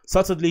 okay.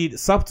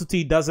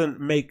 Subtlety doesn't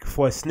make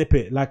for a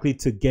snippet likely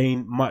to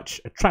gain much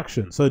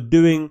attraction. So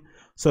doling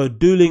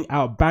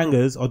out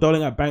bangers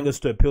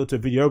to appeal to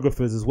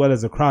videographers as well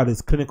as a crowd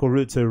is clinical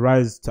route to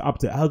rise to up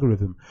the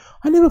algorithm.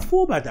 I never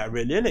thought about that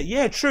really, innit?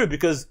 Yeah, true,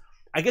 because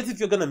I guess if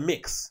you're gonna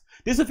mix,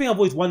 this is the thing I've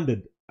always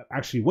wondered,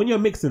 actually, when you're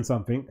mixing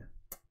something.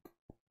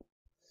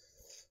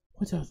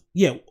 What else?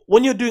 Yeah,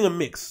 when you're doing a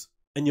mix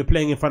and you're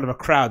playing in front of a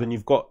crowd and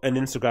you've got an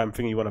Instagram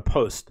thing you want to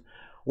post,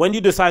 when do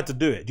you decide to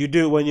do it? Do you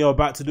do it when you're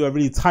about to do a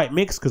really tight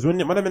mix? Because when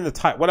I'm in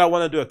when I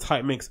want to do a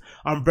tight mix,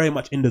 I'm very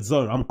much in the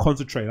zone. I'm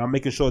concentrated. I'm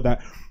making sure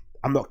that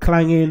I'm not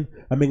clanging.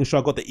 I'm making sure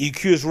I got the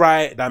EQs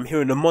right, that I'm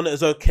hearing the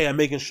monitors okay. I'm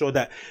making sure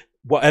that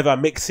whatever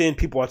I'm mixing,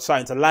 people are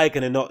starting to like,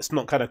 and it's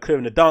not kind of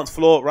clearing the dance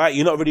floor, right?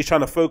 You're not really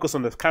trying to focus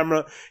on the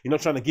camera. You're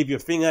not trying to give your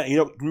finger.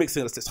 You're not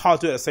mixing. It's hard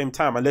to do it at the same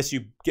time unless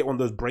you get one of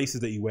those braces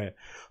that you wear.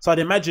 So I'd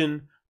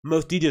imagine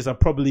most DJs are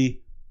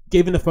probably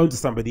giving the phone to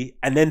somebody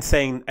and then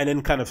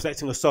kind of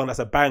selecting a song that's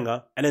a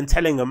banger and then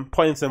telling them,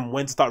 pointing to them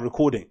when to start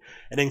recording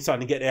and then starting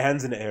to get their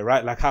hands in the air,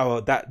 right? Like how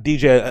that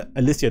DJ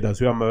Alicia does,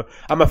 who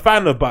I'm a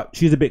fan of, but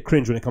she's a bit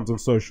cringe when it comes on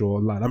social or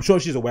online. I'm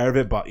sure she's aware of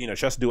it, but you know,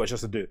 she has to do what she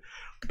has to do.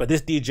 But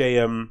this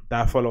DJ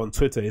that I follow on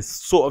Twitter is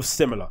sort of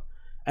similar.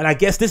 And I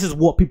guess this is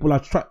what people are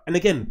trying. And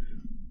again,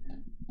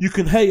 you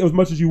can hate as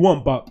much as you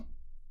want, but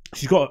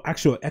she's got an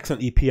actual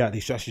excellent EP out.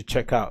 You should actually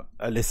check out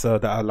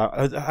Alyssa. That I like.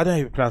 I don't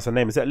even pronounce her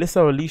name. Is it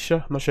Alyssa or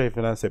Alicia? I'm not sure if you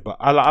pronounce it, but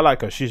I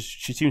like her. She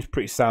seems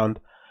pretty sound,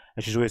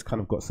 and she's always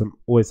kind of got some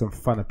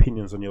fun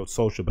opinions on your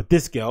social. But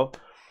this girl,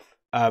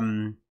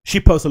 she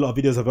posts a lot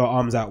of videos of her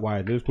arms out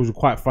wide, which is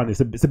quite funny.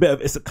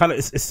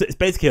 It's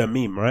basically a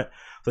meme, right?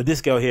 So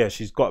this girl here,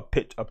 she's got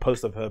a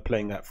post of her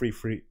playing at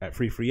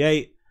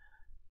 338.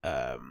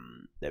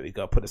 There we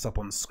go. I'll put this up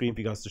on the screen for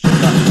you guys to check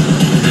out.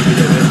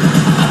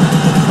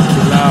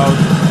 Too loud.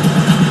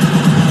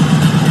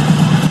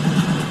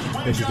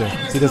 There she's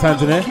there. See those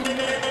hands in there?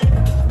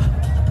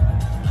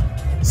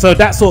 So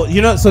that sort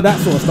of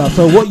stuff.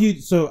 So do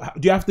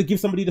you have to give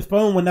somebody the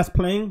phone when that's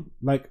playing?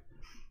 Like,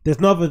 there's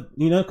no other,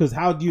 you know, because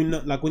how do you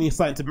know, like when you're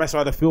starting to mess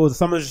around the field,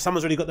 someone's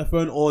already got the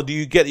phone, or do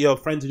you get your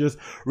friend to just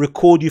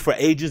record you for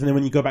ages and then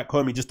when you go back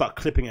home you just start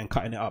clipping it and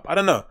cutting it up? I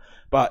don't know,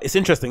 but it's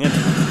interesting, isn't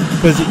it?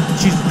 Because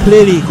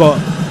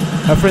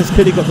her friend's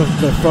clearly got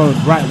the phone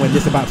right when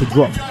it's about to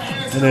drop,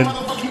 and then,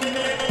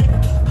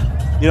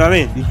 you know what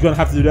I mean? You're gonna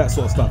have to do that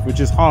sort of stuff, which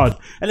is hard.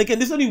 And again,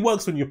 this only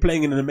works when you're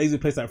playing in an amazing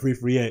place like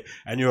 338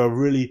 and you're a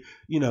really,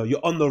 you know,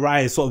 you're on the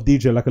rise sort of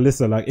DJ like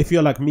Alyssa. Like if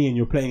you're like me and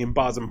you're playing in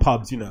bars and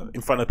pubs, you know,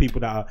 in front of people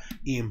that are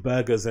eating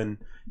burgers and,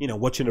 you know,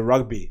 watching the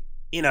rugby,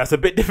 you know, it's a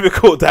bit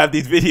difficult to have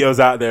these videos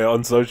out there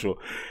on social.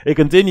 It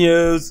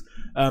continues.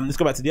 Let's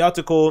go back to the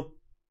article.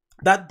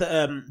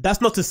 That's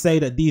not to say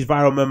that these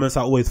viral moments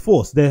are always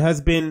forced. There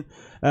has been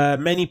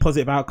many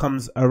positive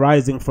outcomes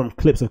arising from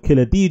clips of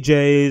killer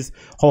DJs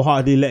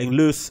wholeheartedly letting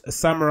loose. A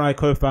Samurai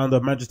co-founder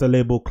of Manchester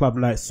label Club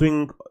Night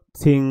Swing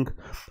Ting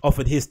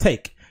offered his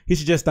take. He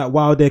suggests that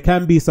while there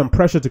can be some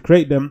pressure to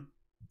create them,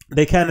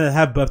 They can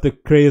have birthed the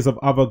creators of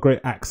other great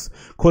acts,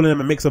 calling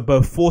them a mix of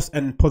both force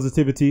and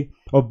positivity,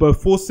 of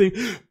both forcing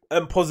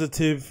and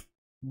positive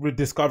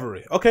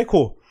rediscovery. Okay,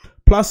 cool.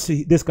 Plus,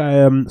 this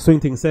guy, Swing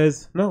Thing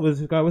says, no, what's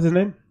his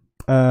name?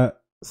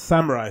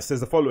 Samurai says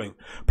the following.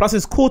 Plus,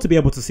 it's cool to be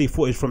able to see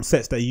footage from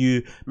sets that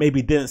you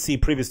maybe didn't see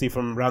previously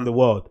from around the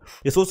world.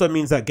 This also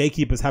means that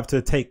gatekeepers have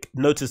to take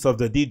notice of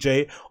the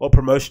DJ or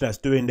promotion that's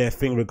doing their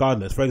thing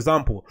regardless. For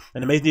example,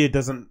 an amazing DJ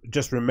doesn't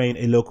just remain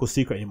a local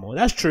secret anymore.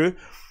 That's true.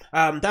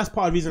 That's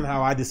part of the reason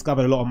how I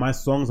discovered a lot of my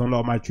songs, a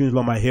lot of my tunes, a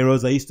lot of my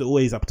heroes. I used to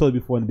always, I've told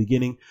you before in the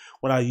beginning,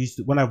 when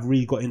I've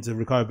really got into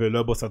Ricardo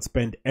Villalobos, I'd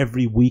spend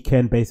every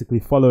weekend basically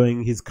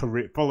following his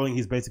career, following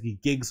his basically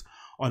gigs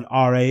on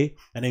RA,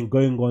 and then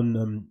going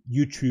on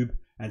YouTube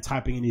and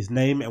typing in his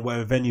name and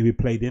whatever venue he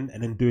played in,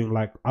 and then doing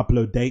like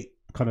upload date,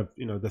 kind of,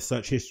 you know, the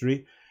search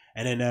history.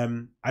 And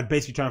then I'd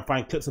basically try and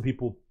find clips of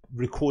people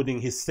recording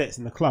his sets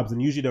in the clubs,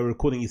 and usually they're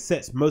recording his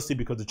sets mostly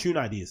because of tune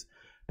ideas.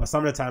 But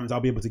some of the times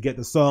I'll be able to get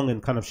the song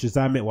and kind of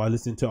Shazam it while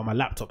listening to it on my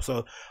laptop.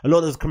 So a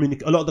lot of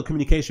the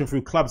communication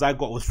through clubs I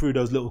got was through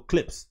those little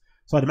clips.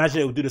 So I'd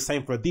imagine it would do the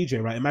same for a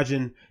DJ, right?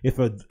 Imagine if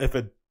a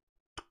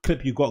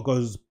clip you got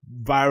goes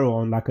viral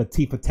on like a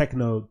T for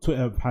Techno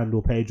Twitter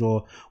handle page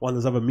or one of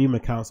those other meme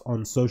accounts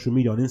on social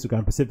media, on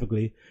Instagram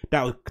specifically.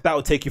 That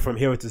would take you from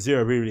hero to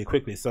zero really, really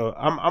quickly. So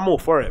I'm all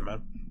for it,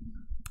 man.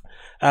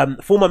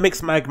 Former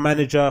Mixmag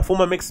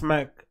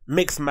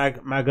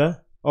Magger.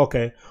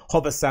 Okay,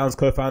 Hover Sounds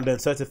co-founder and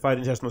certified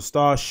international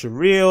star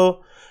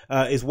Shireel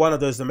is one of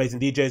those amazing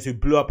DJs who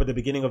blew up at the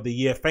beginning of the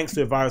year thanks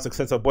to a viral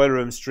success of Boiler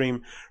Room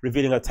stream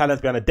revealing her talents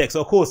behind the deck.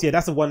 So of course, yeah,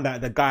 that's the one that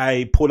the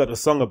guy pulled up the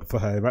song up for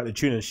her, right? The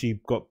tune, and she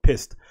got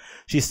pissed.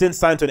 She's since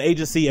signed to an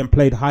agency and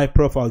played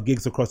high-profile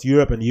gigs across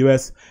Europe and the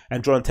US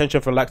and drawn attention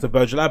from the likes of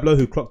Virgil Abloh,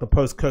 who clocked the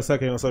post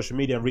circulating on social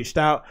media and reached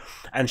out,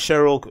 and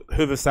Cheryl,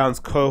 Hover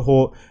Sounds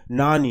cohort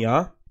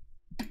Narnia.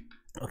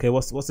 Okay,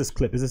 what's this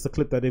clip? Is this the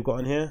clip that they've got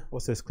on here?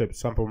 What's this clip?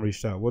 Someone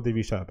reached out. What did they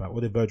reach out about?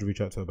 What did Virgil reach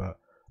out to about?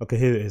 Okay,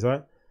 here it is,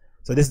 right?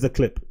 So this is the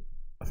clip,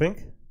 I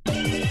think.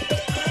 Okay,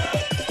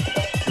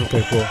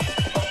 cool.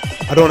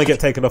 I don't want to get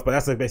taken off, but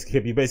that's the basic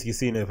clip. You're basically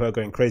seeing of her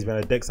going crazy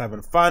behind the decks,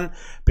 having fun.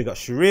 Big up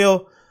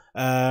Shireel.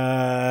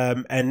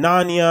 And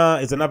Narnia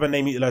is another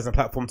name utilizing the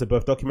platform to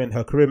both document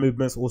her career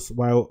movements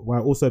while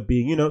also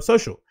being, you know,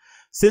 social.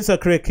 Since her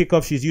career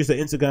kickoff, she's used her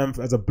Instagram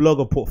as a blog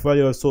or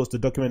portfolio of sorts to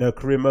document her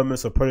career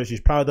moments or projects she's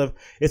proud of.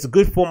 It's a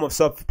good form of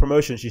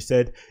self-promotion, she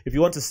said. If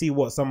you want to see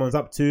what someone's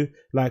up to,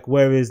 like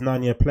where is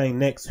Narnia playing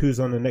next, who's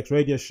on the next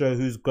radio show,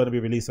 who's going to be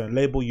released on a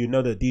label, you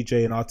know that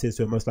DJ and artists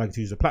who are most likely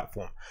to use the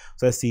platform.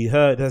 So let's see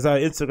her. There's her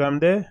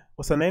Instagram there.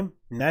 What's her name?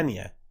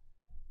 Nania.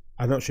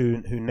 I'm not sure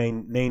who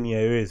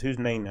Nania is. Who's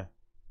Nania?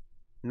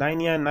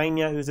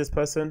 Nania, who's this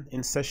person?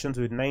 In sessions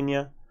with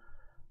Nania.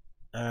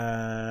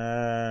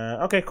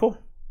 Okay, cool.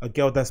 A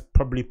girl that's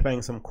probably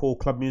playing some cool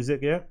club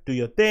music, yeah? Do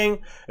your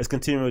thing. Let's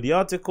continue with the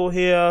article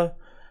here.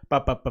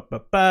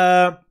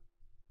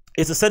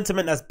 It's a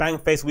sentiment that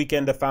Bangface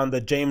Weekender founder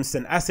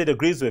Jameson Acid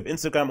agrees with.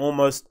 Instagram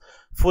almost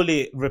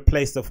fully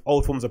replaced the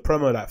old forms of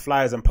promo like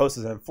flyers and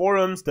posters and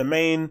forums.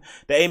 The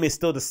aim is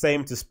still the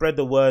same, to spread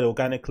the word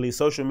organically.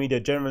 Social media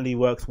generally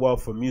works well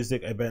for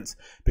music events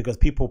because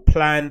people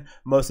plan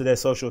most of their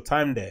social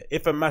time there.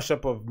 If a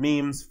mashup of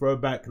memes,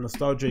 throwback,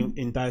 nostalgia,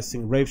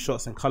 enticing rave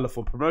shots and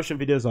colorful promotion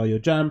videos are your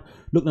jam,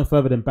 look no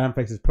further than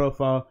Bangface's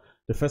profile.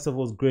 The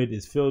festival's grid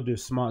is filled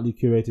with smartly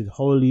curated,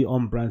 wholly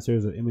on-brand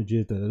series of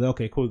images.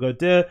 Okay, cool. We go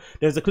there.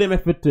 There's a clear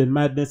method to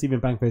madness, even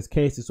Bangface's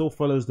case. This all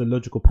follows the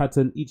logical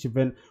pattern. Each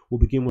event will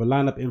begin with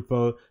lineup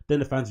info, then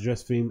the fancy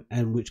dress theme,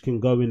 and which can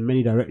go in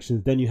many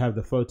directions. Then you have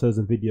the photos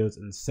and videos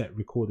and set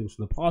recordings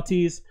from the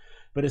parties.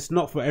 But it's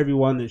not for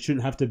everyone. It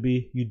shouldn't have to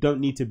be. You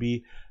don't need what?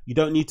 You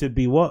don't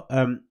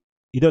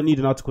need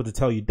an article to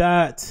tell you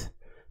that.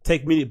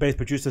 Take music-based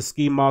producer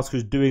Ski Mask,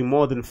 who's doing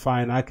more than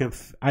fine. I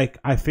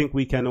think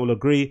we can all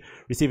agree.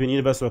 Receiving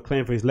universal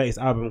acclaim for his latest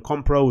album,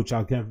 Compro, which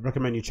I can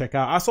recommend you check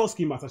out. I saw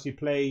Ski Mask actually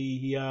play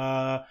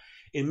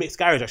in Mixed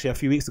Garage actually a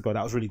few weeks ago.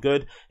 That was really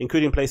good,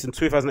 including placing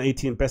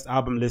 2018 best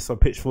album lists on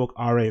Pitchfork,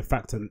 RA,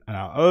 Fact, and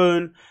our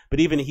own. But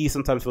even he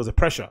sometimes feels the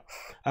pressure.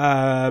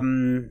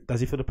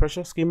 Does he feel the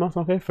pressure? Ski Mask?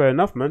 Okay, fair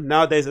enough, man.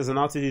 Nowadays, as an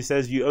artist, he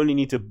says you only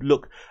need to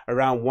look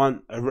around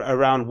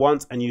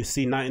once, and you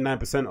see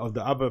 99% of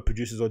the other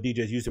producers or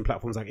DJs using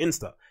platforms like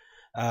Insta.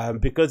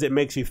 Because it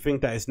makes you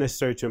think that it's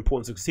necessary to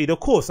important to succeed. Of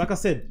course, like I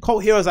said,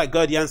 cult heroes like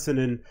Gerd Jansen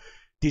and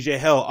DJ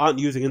Hell aren't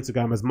using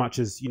Instagram as much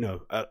as, you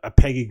know, a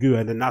Peggy Goo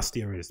and a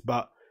Nastier is.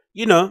 But,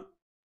 you know,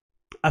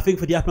 I think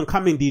for the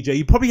up-and-coming DJ,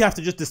 you probably have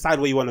to just decide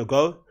where you want to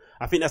go.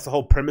 I think that's the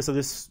whole premise of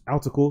this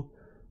article.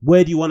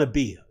 Where do you want to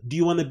be? Do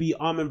you want to be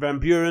Armin van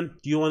Buuren?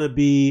 Do you want to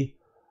be,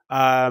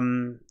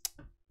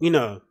 you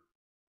know,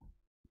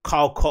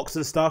 Carl Cox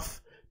and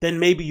stuff? then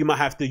maybe you might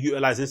have to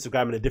utilize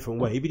Instagram in a different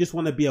way. If you just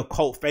want to be a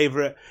cult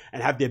favorite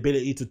and have the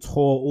ability to tour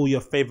all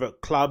your favorite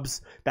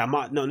clubs that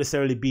might not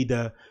necessarily be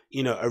the,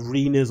 you know,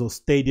 arenas or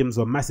stadiums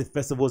or massive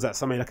festivals that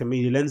somebody like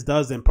Amelia Lenz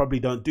does, then probably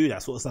don't do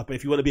that sort of stuff. But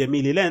if you want to be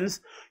Amelia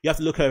Lenz, you have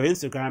to look at her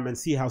Instagram and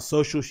see how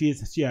social she is,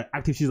 see how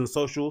active she is on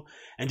social,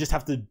 and just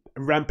have to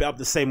ramp it up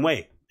the same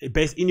way.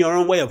 Based in your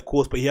own way, of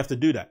course, but you have to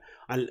do that.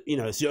 And you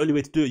know, it's the only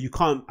way to do it. You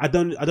can't. I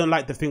don't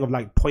like the thing of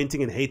like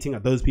pointing and hating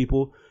at those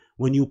people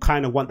when you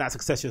kind of want that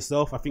success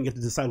yourself. I think you have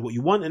to decide what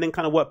you want and then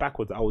kind of work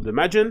backwards, I would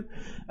imagine.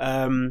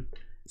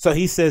 So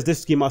he says,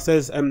 this Schema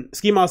says,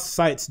 Schema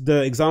cites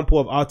the example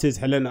of artist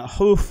Helena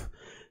Hoof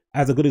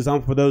as a good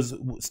example for those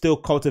who still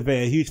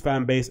cultivate a huge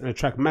fan base and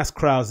attract mass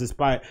crowds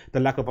despite the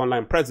lack of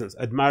online presence,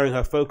 admiring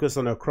her focus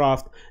on her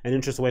craft and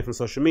interest away from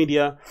social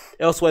media.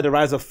 Elsewhere, the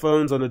rise of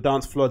phones on the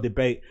dance floor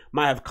debate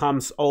might have come.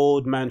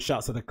 Old man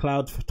shouts at the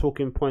cloud for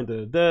talking point.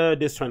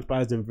 This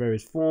transpires in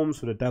various forms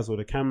for the dazzle of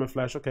the camera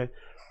flash. Okay,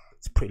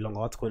 it's a pretty long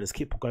article and it's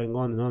keep going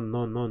on and on and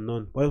on and on and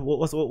on.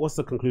 What's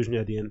the conclusion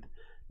here at the end?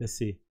 Let's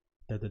see.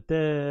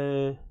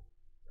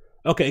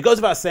 Okay, it goes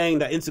without saying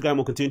that Instagram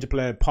will continue to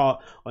play a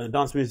part on the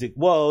dance music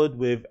world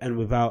with and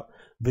without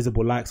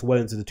visible likes well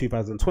into the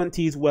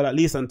 2020s, well, at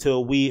least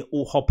until we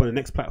all hop on the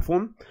next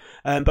platform.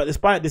 But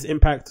despite this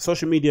impact,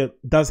 social media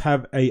does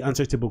have a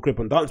unshakable grip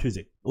on dance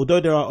music. Although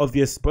there are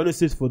obvious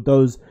bonuses for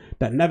those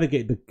that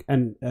navigate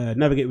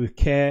with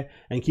care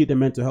and keep their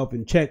mental health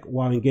in check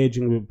while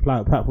engaging with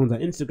platforms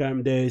like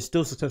Instagram, there is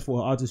still successful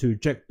artists who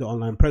reject the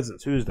online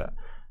presence. Who is that?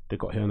 They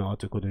got here an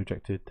article they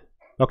rejected.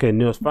 Okay,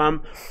 News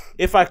fam.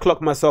 If I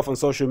clock myself on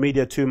social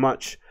media too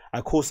much,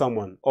 I call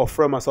someone or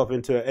throw myself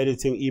into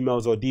editing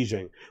emails or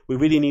DJing. We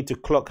really need to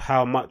clock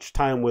how much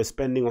time we're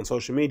spending on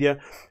social media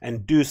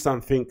and do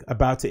something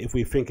about it if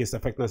we think it's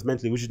affecting us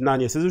mentally, which is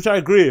Nanya says, which I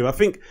agree with. I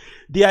think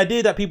the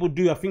idea that people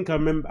do, I think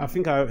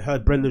I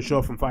heard Brendan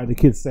Shaw from Fire the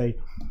Kids say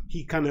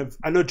he kind of,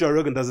 I know Joe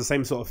Rogan does the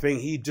same sort of thing.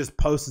 He just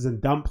posts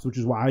and dumps, which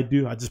is what I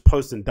do. I just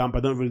post and dump. I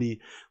don't really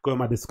go on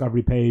my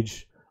discovery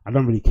page. I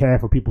don't really care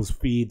for people's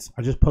feeds.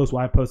 I just post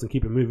what I post and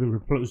keep it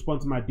moving, respond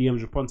to my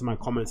DMs, respond to my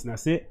comments, and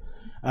that's it.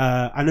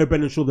 I know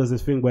Brendan Shaw does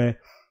this thing where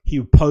he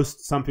would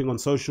post something on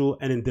social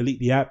and then delete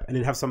the app and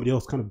then have somebody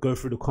else kind of go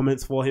through the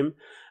comments for him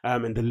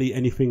and delete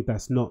anything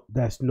that's not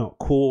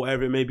cool,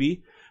 whatever it may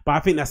be. But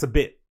I think that's a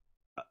bit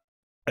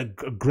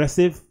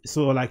aggressive.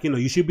 So like, you know,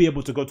 you should be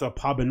able to go to a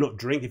pub and not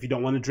drink if you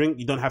don't want to drink.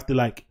 You don't have to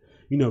like,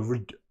 you know,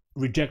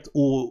 reject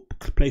all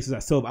places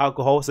that serve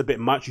alcohol. It's a bit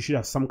much. You should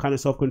have some kind of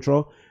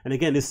self-control. And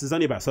again, this is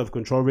only about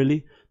self-control,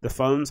 really. The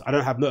phones, I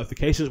don't have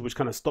notifications, which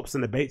kind of stops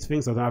and debates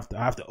things. So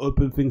I have to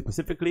open things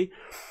specifically.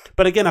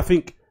 But again, I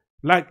think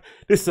like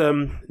this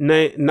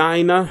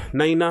Nina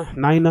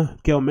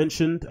girl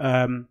mentioned,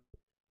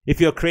 if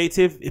you're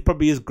creative, it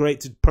probably is great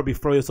to probably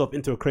throw yourself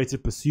into a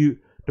creative pursuit.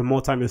 The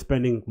more time you're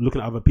spending looking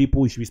at other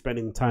people, you should be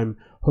spending time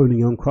honing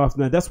your own craft.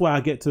 Now, that's why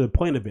I get to the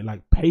point of it,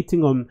 like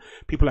hating on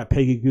people like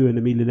Peggy Goo and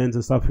Amelia Lenz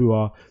and stuff who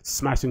are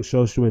smashing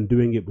social and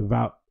doing it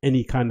without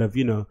any kind of,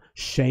 you know,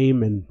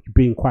 shame and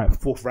being quite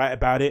forthright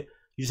about it.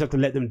 You just have to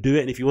let them do it.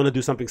 And if you want to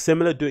do something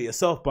similar, do it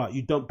yourself, but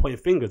you don't point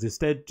fingers.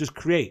 Instead, just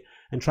create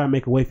and try and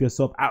make a way for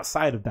yourself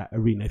outside of that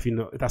arena if you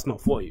know if that's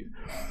not for you.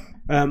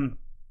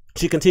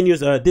 She continues,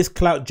 this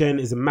clout gen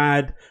is a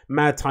mad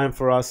time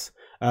for us.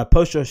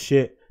 Post your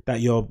shit that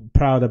you're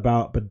proud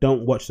about, but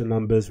don't watch the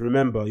numbers.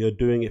 Remember, you're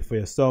doing it for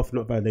yourself,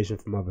 not validation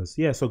from others.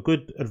 Yeah, so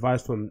good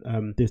advice from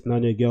this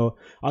Nanya girl.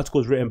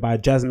 Article is written by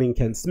Jasmine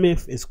Kent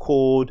Smith. It's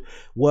called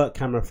Work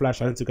Camera Flash,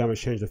 How Instagram Has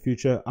Changed the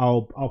Future.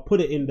 I'll put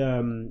it in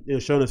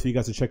the show notes for you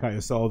guys to check out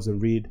yourselves and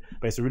read,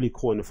 but it's a really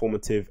cool and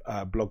informative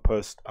blog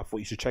post I thought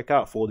you should check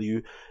out for all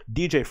you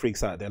DJ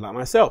freaks out there like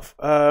myself.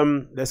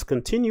 Let's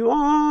continue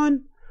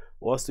on.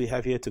 What else do we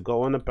have here to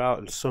go on about?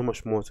 There's so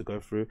much more to go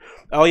through.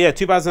 Oh yeah,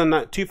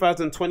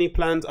 2020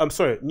 plans. I'm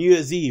sorry, New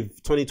Year's Eve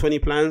 2020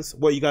 plans.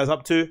 What are you guys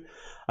up to?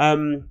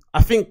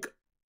 I think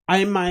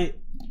I might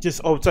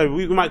just,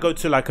 we might go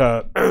to like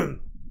a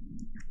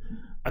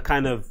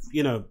kind of,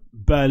 you know,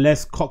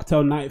 burlesque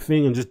cocktail night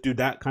thing and just do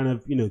that kind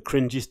of, you know,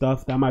 cringy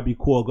stuff. That might be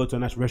cool. I'll go to a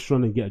nice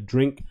restaurant and get a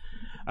drink.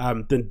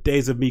 The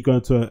days of me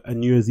going to a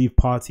New Year's Eve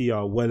party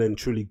are well and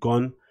truly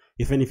gone.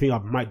 If anything, I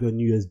might do a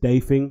New Year's Day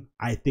thing.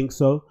 I think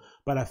so.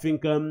 But I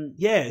think,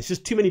 yeah, it's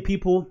just too many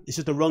people. It's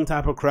just the wrong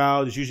type of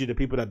crowd. It's usually the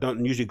people that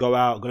don't usually go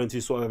out, going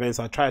to sort of events.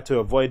 I try to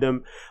avoid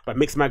them. But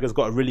Mixmag has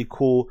got a really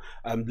cool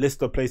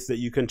list of places that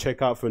you can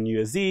check out for New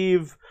Year's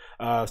Eve.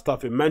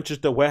 Stuff in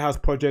Manchester, Warehouse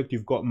Project.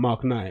 You've got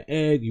Mark Knight at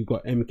Egg. You've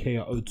got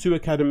MK at O2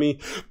 Academy.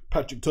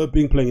 Patrick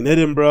Toping playing in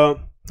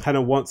Edinburgh.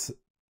 Hannah Wants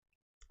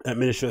at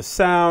Ministry of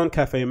Sound,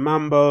 Cafe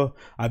Mambo,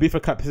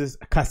 Ibiza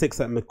Classics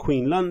at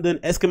McQueen London,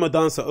 Eskimo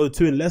Dance at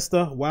O2 in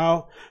Leicester,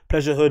 wow,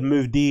 Pleasure Hood,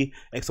 Move D,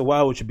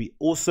 XOY, which would be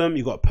awesome.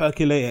 You got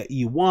Percolate at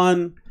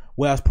E1,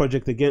 Warehouse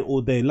Project again,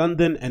 All Day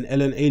London, and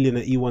Ellen Alien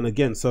at E1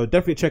 again. So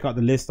definitely check out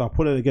the list. I'll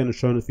put it again in the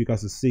show notes for you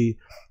guys to see.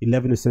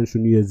 11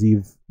 Essential New Year's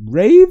Eve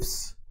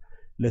raves.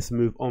 Let's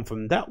move on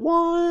from that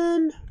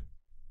one.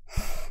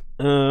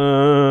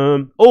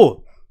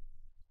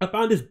 I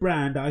found this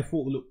brand that I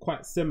thought looked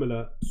quite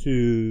similar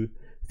to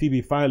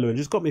Phoebe Philo, and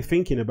just got me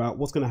thinking about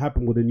what's going to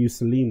happen with the new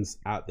Celine's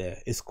out there.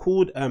 It's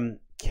called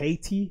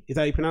Katie. Is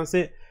that how you pronounce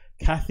it?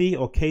 Kathy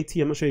or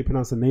Katie? I'm not sure how you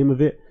pronounce the name of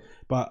it.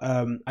 But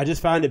I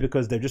just found it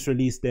because they've just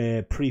released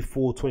their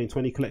pre-fall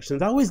 2020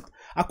 collections. I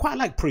quite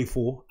like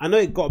pre-fall. I know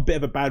it got a bit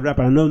of a bad rap,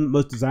 and I know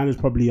most designers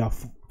probably are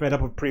fed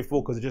up of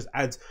pre-fall because it just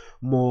adds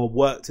more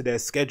work to their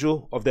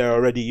schedule of their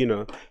already, you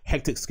know,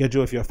 hectic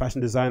schedule. If you're a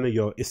fashion designer,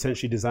 you're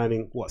essentially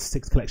designing, what,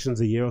 6 collections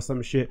a year or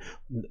some shit,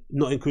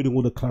 not including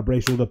all the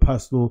collaboration, all the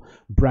personal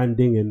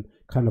branding and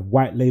kind of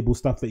white label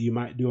stuff that you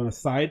might do on a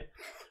side.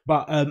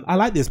 But I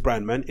like this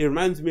brand, man. It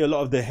reminds me a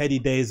lot of the heady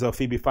days of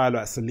Phoebe Philo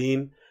at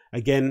Celine.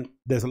 Again,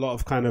 there's a lot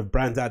of kind of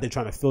brands out there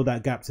trying to fill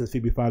that gap since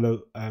Phoebe Philo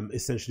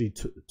essentially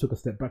took a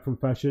step back from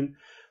fashion.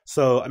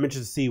 So I'm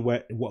interested to see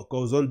what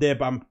goes on there.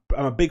 But I'm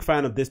a big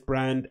fan of this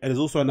brand. And there's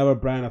also another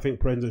brand, I think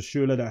Prenzo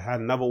Schuler, that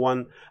had another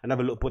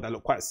lookbook that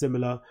looked quite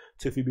similar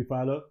to Phoebe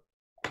Philo.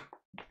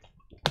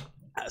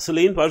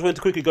 Celine, but I just wanted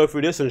to quickly go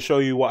through this and show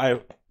you what I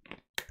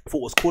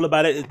thought was cool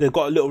about it. They've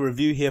got a little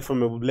review here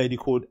from a lady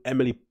called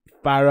Emily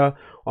Farah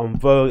on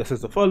Vogue that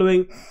says the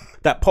following: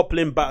 that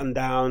poplin button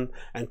down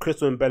and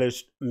crystal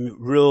embellished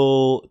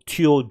real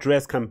tulle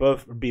dress can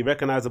both be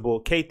recognizable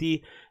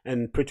Katie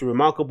and pretty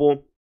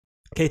remarkable.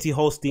 Katie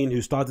Holstein,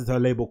 who started her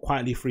label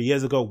quietly 3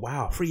 years ago.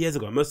 Wow, 3 years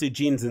ago. Mostly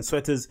jeans and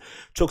sweaters.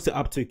 Chalks it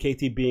up to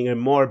Katie being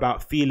more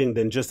about feeling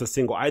than just a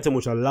single item,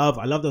 which I love.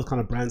 I love those kind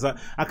of brands.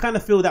 I kind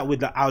of feel that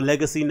with Our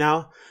Legacy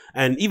now.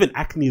 And even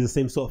Acne is the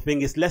same sort of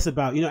thing. It's less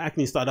about, you know,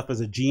 Acne started off as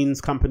a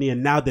jeans company,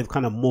 and now they've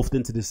kind of morphed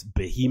into this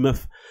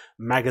behemoth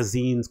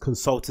magazines,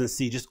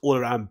 consultancy, just all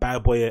around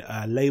bad boy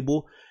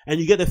label. And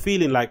you get the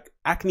feeling like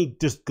Acne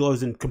just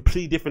goes in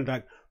completely different,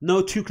 like, no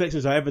two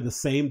collections are ever the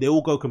same. They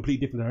all go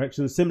completely different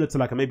directions, similar to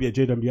like maybe a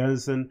J.W.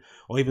 Anderson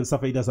or even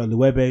stuff he does on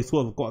Luebe.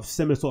 Sort of got a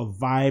similar sort of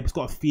vibe. It's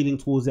got a feeling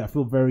towards it. I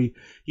feel very,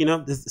 you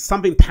know, there's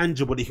something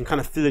tangible that you can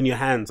kind of feel in your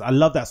hands. I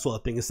love that sort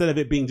of thing. Instead of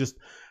it being just,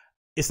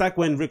 it's like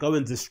when Rick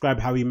Owens described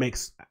how he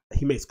makes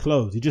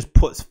clothes. He just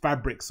puts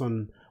fabrics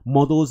on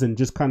models and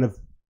just kind of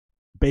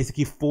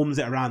basically forms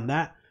it around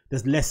that.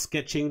 There's less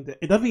sketching.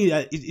 It doesn't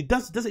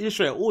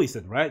illustrate at all, he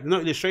said, right? There's no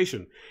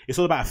illustration. It's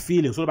all about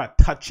feeling. It's all about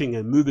touching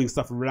and moving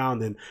stuff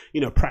around and,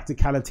 you know,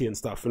 practicality and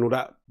stuff and all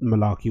that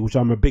malarkey, which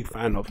I'm a big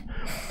fan of.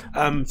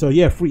 So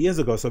yeah, 3 years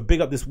ago. So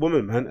big up this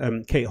woman,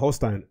 man. Kat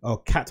Holstein.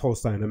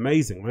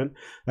 Amazing, man.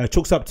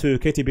 Chalks up to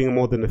Katie being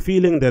more than a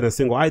feeling than a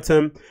single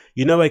item.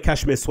 You know, a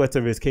cashmere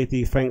sweater is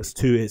Katie thanks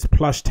to its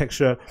plush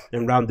texture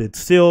and rounded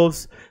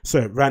sleeves.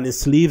 A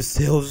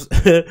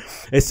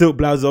silk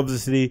blouse,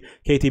 obviously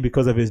Katie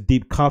because of its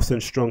deep cuff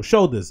and strong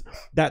shoulders.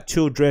 That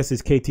tulle dress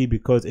is Katie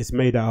because it's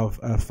made out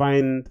of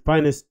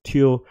finest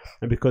tulle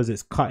and because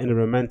it's cut in a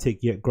romantic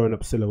yet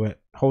grown-up silhouette.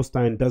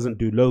 Holstein doesn't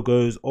do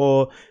logos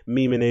or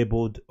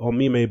meme-enabled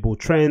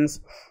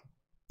trends,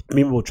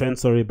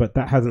 but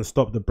that hasn't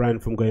stopped the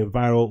brand from going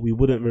viral. We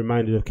wouldn't be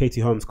reminded of Katie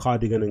Holmes'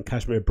 cardigan and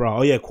cashmere bra.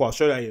 Oh yeah, cool. I'll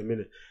show that in a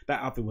minute.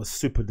 That outfit was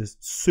super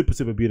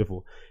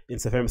beautiful in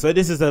September. So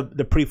this is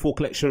the pre-fall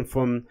collection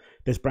from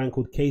this brand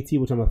called Katie,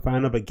 which I'm a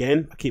fan of.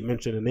 Again, I keep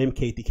mentioning the name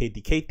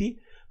Katie.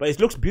 But it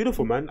looks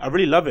beautiful, man. I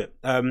really love it.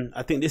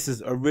 I think this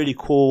is a really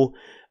cool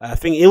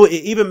thing. It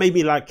even made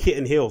me like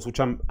kitten heels, which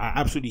I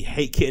absolutely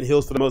hate kitten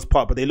heels for the most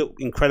part, but they look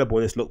incredible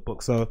in this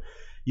lookbook. So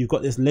you've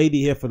got this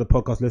lady here for the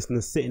podcast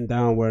listeners sitting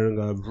down wearing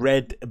a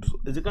red,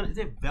 is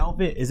it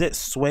velvet? Is it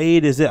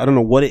suede? I don't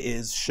know what it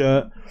is,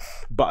 shirt,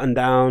 button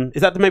down.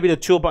 Is that maybe the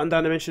tulle button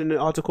down I mentioned in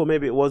the article?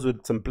 Maybe it was,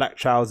 with some black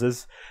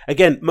trousers.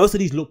 Again, most of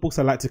these lookbooks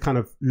I like to kind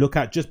of look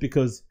at just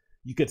because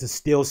you get to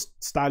steal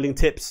styling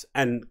tips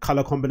and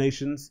color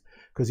combinations.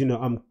 Because, you know,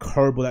 I'm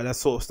horrible at that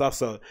sort of stuff.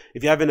 So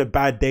if you're having a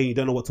bad day and you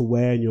don't know what to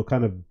wear and you're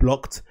kind of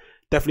blocked,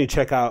 definitely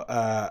check out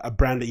a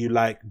brand that you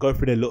like. Go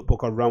through their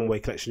lookbook or runway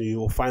collection. You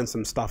will find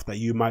some stuff that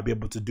you might be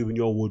able to do in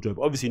your wardrobe.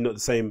 Obviously not the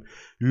same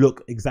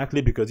look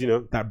exactly because, you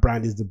know, that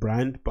brand is the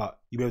brand, but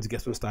you'll be able to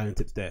get some styling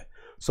tips there.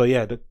 So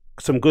yeah,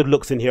 some good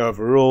looks in here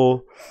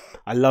overall.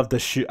 I love the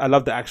shoot. I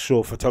love the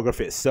actual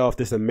photography itself.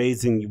 This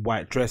amazing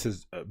white dress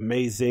is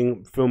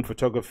amazing. Film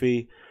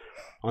photography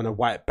on a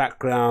white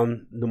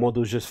background. The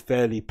model's just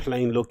fairly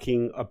plain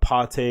looking, a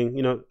parting,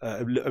 you know,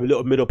 a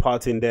little middle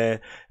parting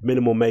there,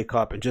 minimal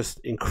makeup, and just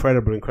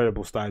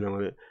incredible styling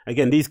on it.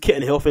 Again, these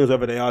kitten heel things,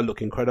 wherever they are,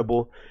 look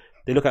incredible.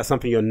 They look like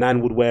something your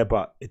nan would wear,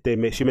 but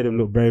she made them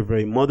look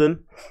very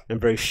modern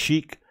and very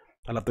chic.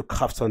 I love the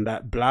cuffs on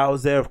that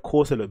blouse there. Of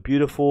course, they look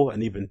beautiful,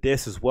 and even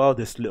this as well.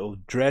 This little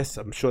dress,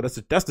 I'm sure that's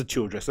the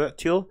tulle dress. Is that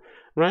tulle,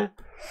 right?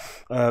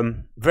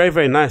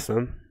 Very nice,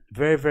 man.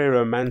 Very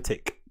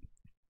romantic.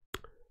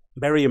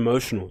 Very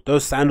emotional.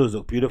 Those sandals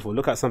look beautiful.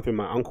 Look at something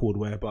my uncle would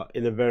wear, but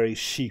in a very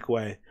chic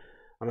way.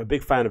 I'm a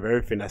big fan of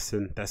everything that's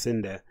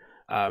in there.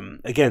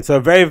 Again, so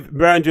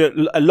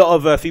a lot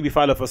of Phoebe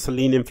Philo for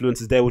Celine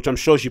influences there, which I'm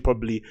sure she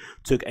probably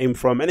took aim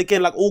from. And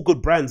again, like all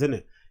good brands, isn't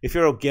it? If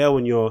you're a girl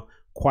and you're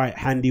quite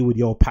handy with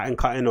your pattern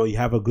cutting, or you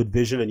have a good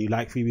vision and you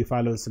like Phoebe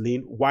Philo and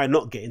Celine, why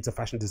not get into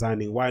fashion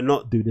designing? Why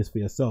not do this for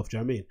yourself? Do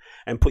you know what I mean?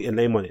 And put your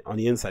name on it on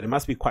the inside. It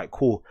must be quite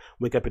cool.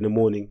 Wake up in the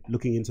morning,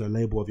 looking into a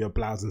label of your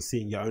blouse and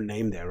seeing your own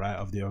name there, right?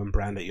 Of your own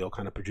brand that you're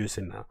kind of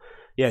producing now.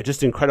 Yeah,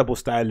 just incredible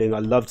styling. I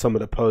loved some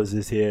of the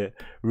poses here.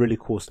 Really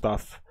cool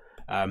stuff.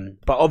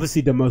 But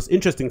obviously the most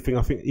interesting thing,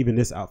 I think, even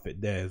this outfit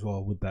there as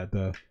well, with that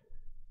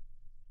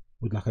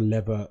with like a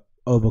leather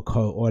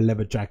overcoat or a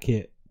leather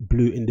jacket,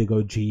 blue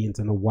indigo jeans,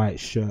 and a white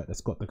shirt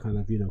that's got the kind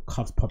of, you know,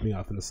 cuffs popping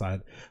out from the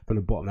side, from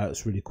the bottom.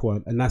 That's really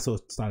cool, and that's sort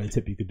of styling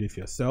tip you could do for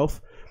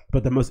yourself.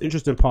 But the most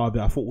interesting part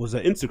of it, I thought, was her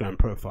Instagram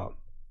profile.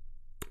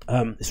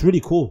 It's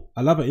really cool.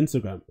 I love her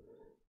Instagram.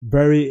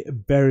 Very,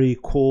 very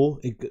cool.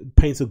 It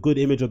paints a good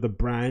image of the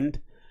brand,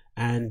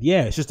 and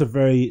yeah, it's just a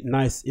very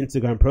nice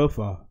Instagram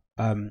profile.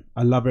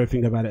 I love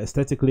everything about it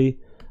aesthetically.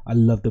 I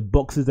love the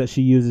boxes that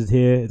she uses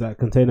here. It's that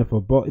container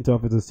for into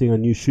office and seeing her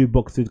new shoe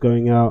boxes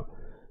going out,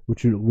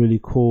 which look really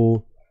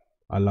cool.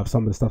 I love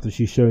some of the stuff that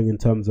she's showing in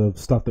terms of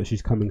stuff that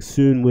she's coming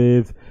soon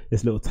with.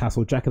 This little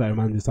tassel jacket that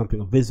reminds me of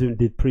something Vivian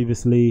did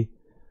previously.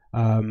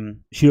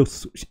 She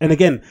looks, and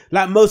again,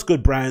 like most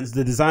good brands,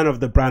 the designer of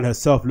the brand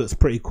herself looks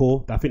pretty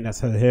cool. I think that's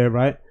her hair,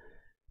 right?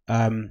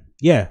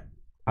 Yeah,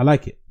 I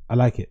like it. I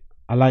like it.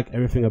 I like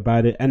everything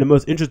about it. And the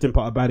most interesting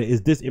part about it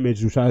is this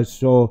image, which I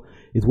saw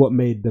is what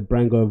made the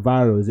brand go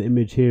viral. Is an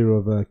image here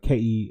of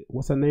Katie,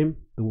 what's her name?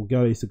 The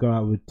girl that used to go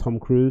out with Tom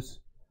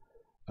Cruise.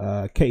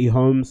 Katie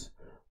Holmes,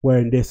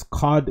 wearing this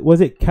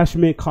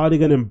cashmere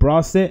cardigan and bra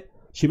set.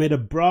 She made a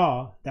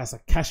bra that's a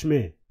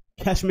cashmere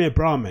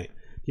bra, mate.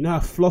 You know how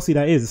flossy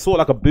that is? It's sort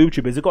of like a boob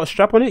tube. Has it got a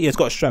strap on it? Yeah, it's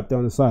got a strap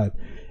down the side.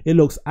 It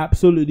looks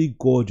absolutely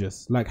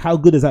gorgeous. Like, how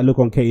good does that look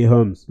on Katie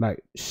Holmes?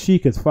 Like,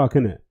 chic as fuck,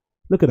 innit?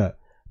 Look at that.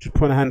 Just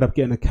putting her hand up,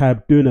 getting a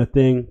cab, doing her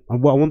thing.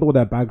 And I wonder what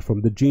that bag's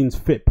from. The jeans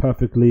fit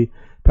perfectly.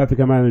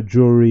 Perfect amount of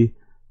jewelry.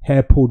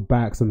 Hair pulled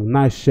back. Some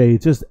nice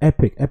shades. Just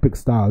epic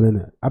style,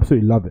 innit?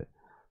 Absolutely love it.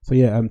 So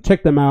yeah,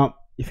 check them out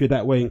if you're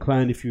that way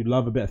inclined. If you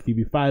love a bit of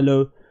Phoebe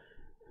Philo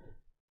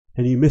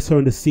and you miss her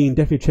in the scene,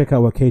 definitely check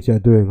out what Katie are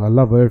doing. I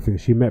love her everything.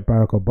 She met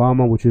Barack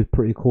Obama, which is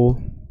pretty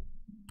cool.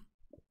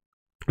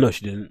 No,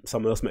 she didn't.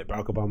 Someone else met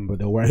Barack Obama, but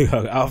they're wearing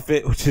her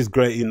outfit, which is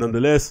great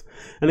nonetheless.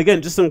 And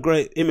again, just some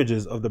great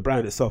images of the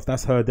brand itself.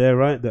 That's her there,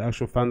 right? The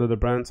actual founder of the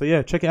brand. So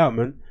yeah, check it out,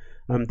 man.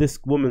 This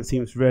woman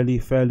seems really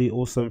fairly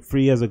awesome.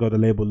 3 years ago, the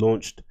label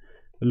launched.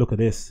 But look at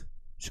this.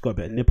 She's got a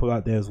bit of nipple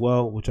out there as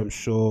well, which I'm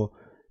sure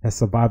has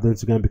survived on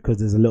Instagram because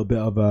there's a little bit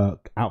of a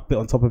outfit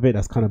on top of it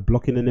that's kind of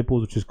blocking the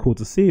nipples, which is cool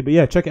to see. But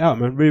yeah, check it out,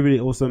 man. Really, really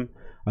awesome.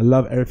 I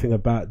love everything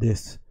about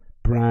this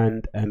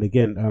brand, and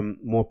again,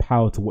 more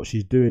power to what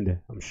she's doing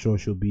there. I'm sure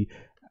she'll be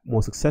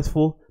more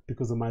successful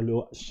because of my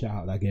little shout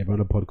out that I gave her on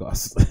the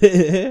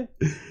podcast.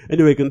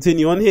 Anyway,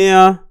 continue on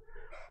here.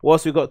 What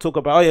else we got to talk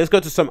about? Oh yeah, let's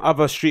go to some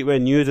other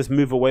streetwear news. Let's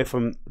move away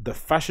from the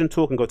fashion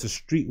talk and go to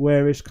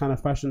streetwearish kind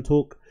of fashion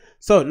talk.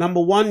 So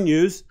number one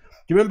news.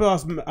 Do you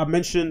remember I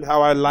mentioned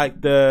how I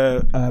like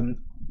the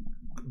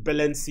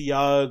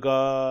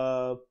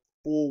Balenciaga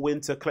fall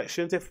winter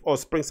collection or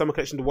spring summer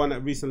collection, the one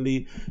that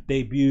recently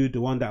debuted,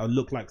 the one that would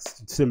look like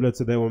similar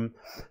to the one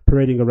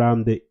parading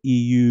around the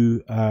EU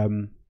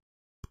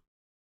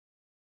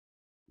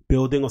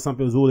building or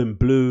something. It was all in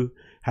blue,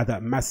 had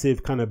that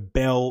massive kind of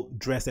bell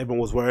dress everyone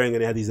was wearing,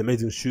 and they had these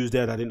amazing shoes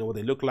there that I didn't know what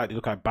they looked like. They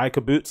look like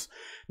biker boots.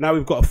 Now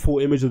we've got a full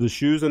image of the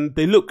shoes, and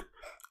they look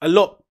a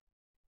lot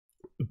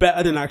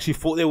better than I actually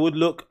thought they would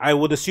look. I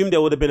would assume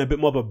there would have been a bit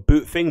more of a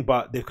boot thing,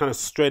 but they've kind of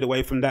strayed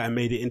away from that and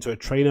made it into a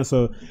trainer.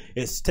 So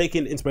it's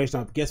taken inspiration,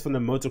 I guess, from the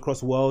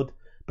motocross world,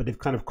 but they've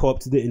kind of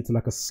co-opted it into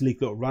like a sleek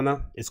little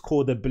runner. It's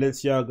called the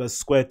Balenciaga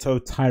Square Toe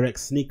Tyrex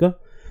sneaker.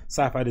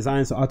 Sci-Fi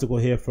Designs, article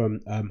here from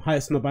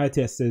Highest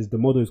Nobiety says the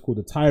model is called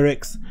the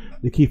Tyrex.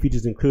 The key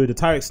features include the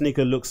Tyrex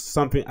sneaker looks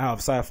something out of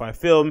sci-fi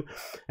film,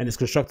 and it's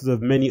constructed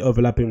of many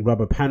overlapping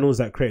rubber panels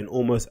that create an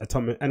almost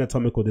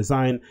anatomical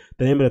design.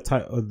 The name of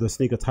the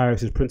sneaker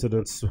Tyrex is printed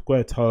on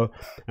square toe,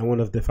 and one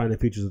of the defining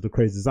features of the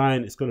crazy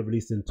design. It's going to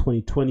release in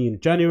 2020 in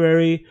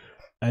January.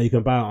 You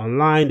can buy it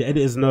online. The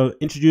editor's note: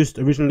 introduced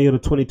originally on the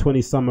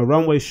 2020 summer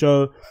runway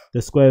show,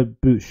 the square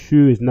boot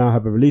shoe is now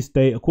have a release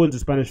date. According to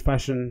Spanish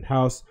fashion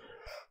house,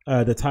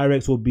 the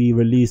Tyrex will be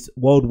released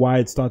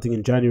worldwide starting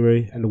in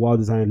January, and the wild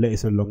design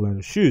latest and long line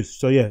of shoes.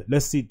 So yeah,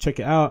 let's see, check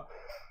it out.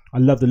 I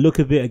love the look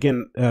of it.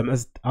 Again,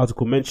 as the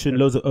article mentioned,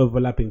 loads of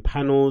overlapping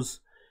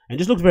panels, and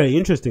just looks very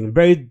interesting,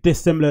 very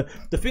dissimilar.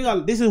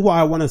 This is what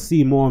I want to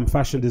see more on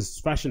fashion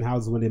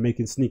houses when they're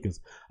making sneakers.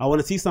 I want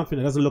to see something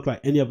that doesn't look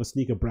like any other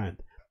sneaker brand.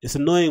 It's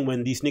annoying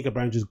when these sneaker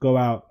brands just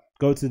go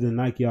to the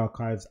Nike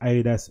archives,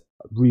 Adidas,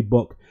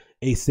 Reebok,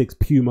 Asics,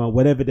 Puma,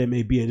 whatever they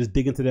may be, and just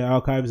dig into their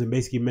archives and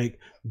basically make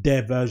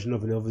their version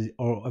of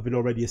an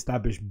already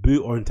established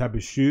boot or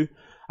established shoe.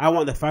 I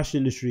want the fashion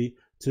industry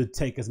to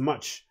take as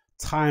much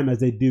time as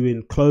they do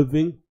in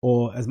clothing,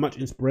 or as much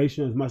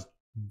inspiration, as much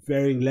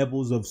varying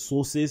levels of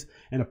sources,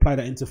 and apply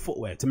that into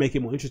footwear to make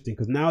it more interesting.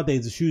 Because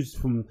nowadays the shoes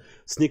from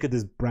sneaker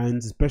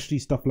brands, especially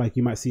stuff like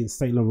you might see in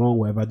Saint Laurent,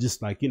 whatever,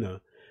 just like, you know,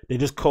 they're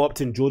just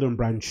co-opting Jordan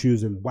brand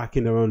shoes and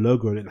whacking their own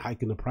logo and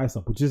hiking the price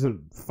up, which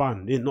isn't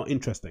fun. It's not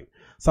interesting.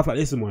 Stuff like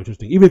this is more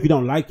interesting. Even if you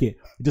don't like it,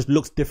 it just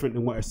looks different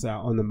than what it's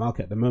on the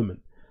market at the moment.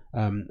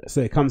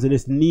 So it comes in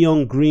this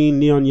neon green,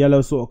 neon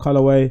yellow sort of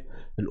colorway,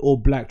 an all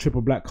black,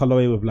 triple black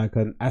colorway with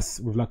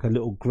like a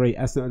little gray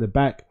accent at the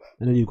back,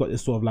 and then you've got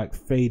this sort of like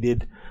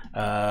faded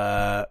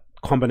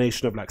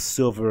combination of like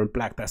silver and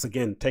black. That's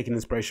again taking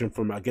inspiration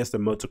from, I guess, the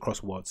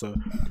motocross world. So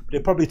they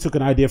probably took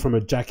an idea from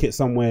a jacket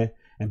somewhere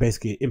and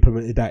basically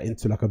implemented that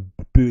into like a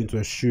boot, into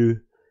a shoe.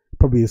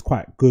 Probably is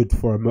quite good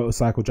for a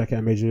motorcycle jacket. I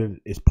imagine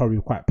it's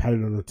probably quite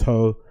padded on the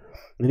toe,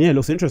 and yeah, it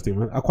looks interesting,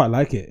 man. I quite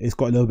like it. It's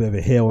got a little bit of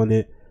a heel on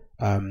it.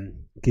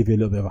 Give you a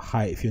little bit of a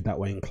height if you're that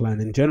way inclined.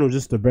 In general,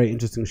 just a very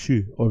interesting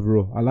shoe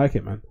overall. I like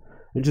it, man.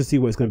 And just see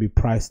what it's going to be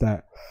priced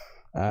at.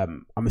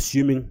 I'm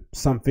assuming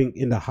something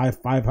in the high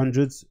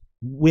 500s.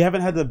 We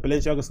haven't had a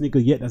Balenciaga sneaker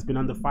yet that's been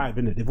under 5,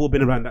 innit? They've all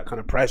been around that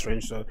kind of price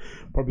range, so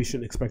probably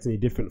shouldn't expect any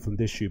different from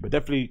this shoe. But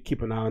definitely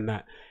keep an eye on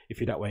that if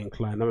you're that way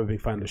inclined. I'm a big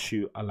fan of the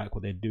shoe. I like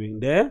what they're doing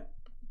there.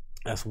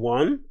 That's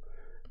one.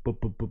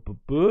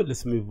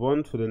 Let's move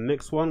on to the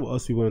next one. What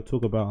else we want to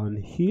talk about on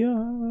here?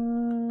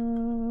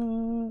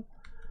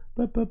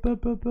 What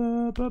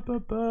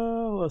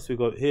else we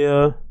got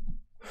here?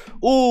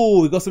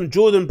 Oh, we got some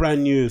Jordan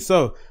brand news.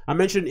 So I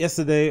mentioned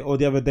yesterday or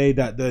the other day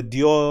that the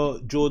Dior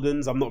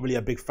Jordans I'm not really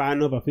a big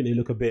fan of. I think they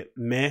look a bit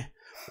meh.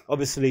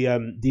 Obviously,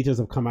 details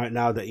have come out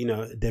now that, you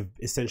know, they've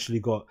essentially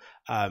got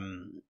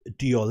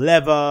Dior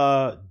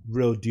leather,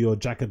 real Dior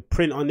jacket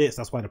print on it.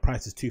 So that's why the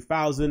price is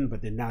 2,000.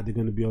 But then now they're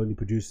going to be only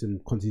producing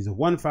quantities of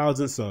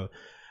 1,000. So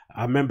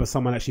I remember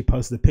someone actually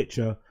posted a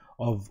picture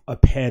of a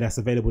pair that's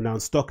available now on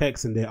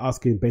StockX, and they're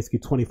asking basically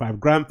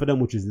 25 grand for them,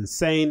 which is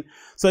insane.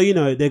 So, you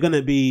know, they're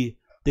gonna be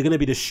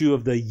the shoe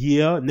of the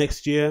year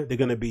next year. They're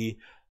gonna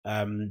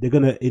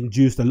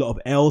induce a lot of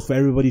L's for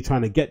everybody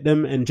trying to get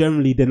them, and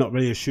generally they're not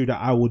really a shoe that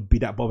I would be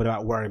that bothered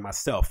about wearing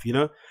myself, you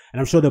know. And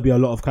I'm sure there'll be a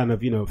lot of kind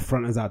of, you know,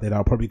 fronters out there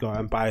that'll probably go out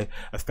and buy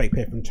a fake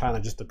pair from China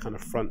just to kind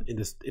of front in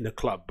the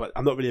club. But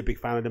I'm not really a big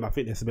fan of them. I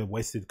think there's a bit of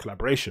wasted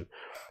collaboration.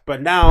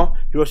 But now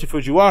Hiroshi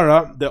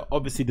Fujiwara,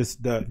 obviously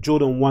the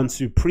Jordan 1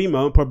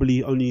 Supremo,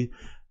 probably only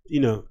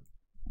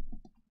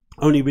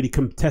really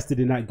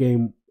contested in that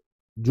game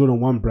Jordan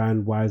 1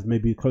 brand wise,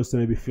 maybe close to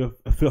maybe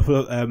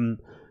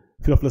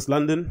Theophilus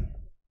London.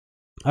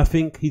 I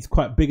think he's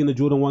quite big in the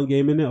Jordan 1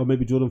 game, in it, or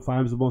maybe Jordan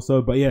 5s more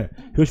so. But yeah,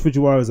 Hiroshi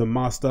Fujiwara is a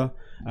master.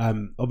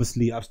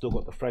 Obviously, I've still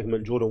got the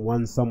Fragment Jordan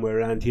 1 somewhere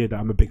around here that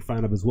I'm a big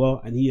fan of as well.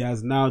 And he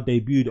has now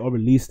debuted or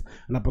released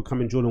an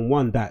up-and-coming Jordan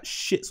 1 that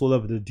shits all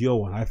over the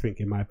Dior one, I think,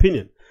 in my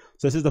opinion.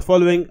 So this is the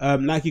following.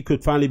 Nike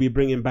could finally be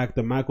bringing back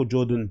the Michael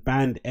Jordan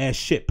Band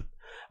Airship.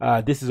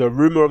 This is a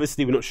rumor,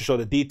 obviously. We're not sure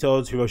the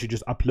details. Hiroshi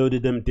just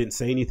uploaded them, didn't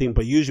say anything.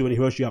 But usually when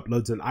Hiroshi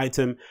uploads an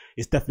item,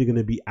 it's definitely going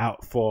to be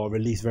out for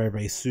release very,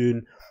 very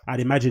soon. I'd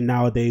imagine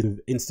nowadays with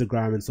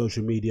Instagram and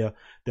social media,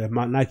 the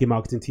Nike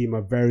marketing team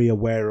are very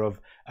aware of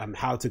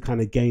how to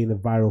kind of gain a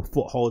viral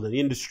foothold in the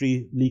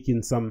industry,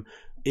 leaking some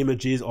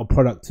images or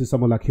product to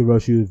someone like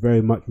Hiroshi, who's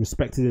very much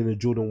respected in the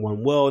Jordan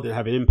 1 world, and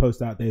having him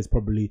post out there is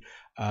probably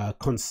a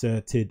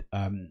concerted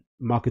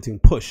marketing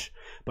push.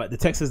 But the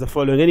text is the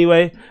following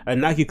anyway.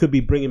 Nike could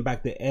be bringing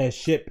back the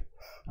Airship.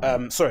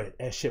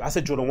 Airship. I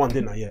said Jordan 1,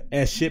 didn't I? Yeah,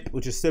 Airship,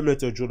 which is similar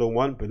to a Jordan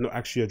 1, but not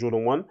actually a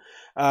Jordan 1.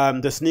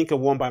 The sneaker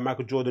worn by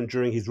Michael Jordan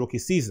during his rookie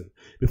season,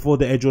 before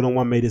the Air Jordan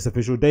 1 made its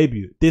official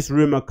debut. This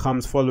rumor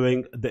comes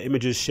following the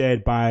images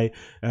shared by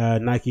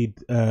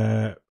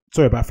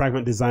by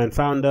Fragment Design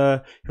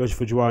founder Hiroshi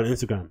Fujiwara on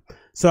Instagram.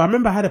 So I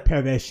remember I had a pair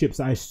of Airships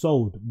that I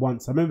sold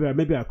once. I remember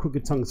maybe at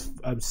Crooked Tongue's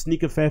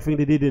sneaker fair thing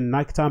they did in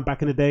Nike Town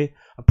back in the day.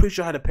 I'm pretty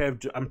sure I had a pair of.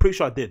 I'm pretty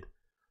sure I did.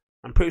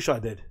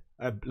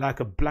 Like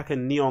a black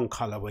and neon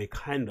colorway,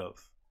 kind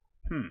of.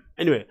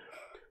 Anyway,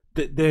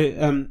 the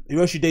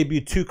Hiroshi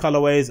debuted 2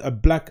 colorways: a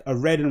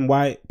red and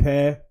white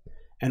pair,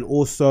 and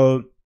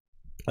also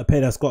a pair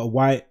that's got a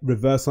white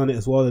reverse on it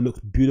as well. It looks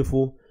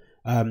beautiful.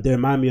 They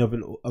remind me of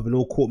an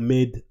all-court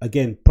mid.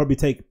 Again,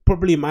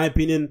 probably in my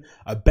opinion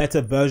a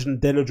better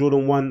version than a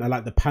Jordan 1. I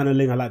like the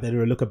paneling. I like that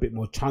they look a bit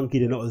more chunky.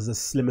 They're not as a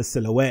slimmer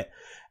silhouette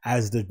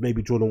as the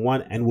maybe Jordan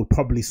 1, and will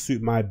probably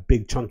suit my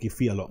big chunky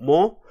feet a lot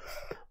more.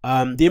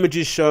 The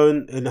images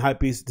shown in the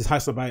Hypebeast, this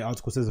Hypebeast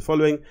article says the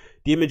following.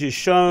 The images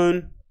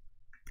shown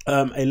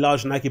a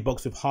large Nike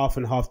box with half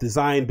and half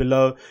design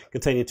below,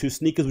 containing 2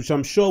 sneakers, which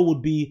I'm sure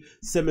would be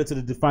similar to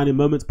the Defining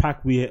Moments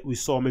pack we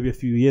saw maybe a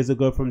few years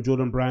ago from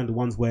Jordan brand, the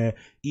ones where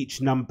each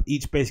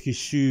basically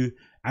shoe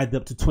added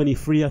up to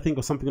 23, I think,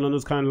 or something along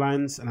those kind of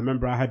lines. And I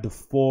remember I had the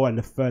 4 and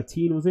the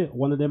 13, was it?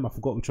 One of them, I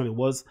forgot which one it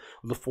was. It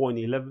was the 4 and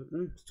the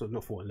 11. So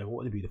not 4 and 11,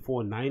 what would it be? The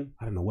 4 and 9?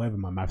 I don't know, wherever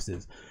my maths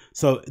is.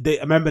 So I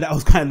remember that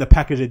was kind of the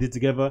package they did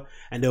together,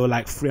 and they were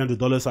like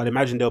 $300. So I'd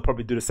imagine they'll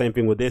probably do the same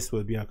thing with this,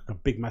 where it'd be like a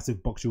big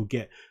massive box you'll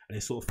get, and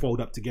they sort of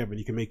fold up together, and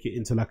you can make it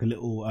into like a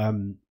little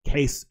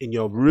case in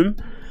your room.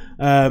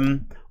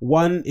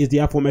 One is the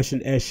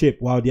aforementioned Airship,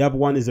 while the other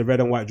one is a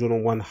red and white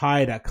Jordan 1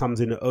 high that comes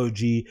in the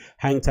OG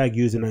hang tag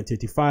used in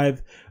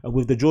 1985.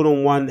 With the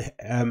Jordan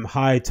 1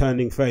 high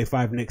turning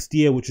 35 next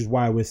year, which is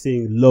why we're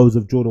seeing loads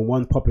of Jordan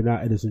 1s popping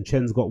out. Edison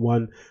Chen's got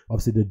one.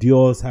 Obviously, the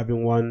Dior's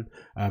having one.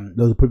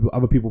 Loads of people,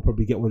 other people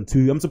probably get one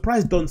too. I'm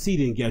surprised Don C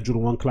didn't get a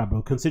Jordan 1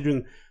 collab,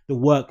 considering the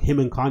work him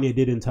and Kanye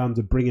did in terms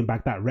of bringing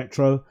back that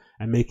retro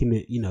and making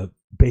it, you know,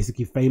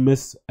 basically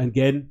famous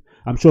again.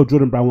 I'm sure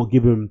Jordan Brand won't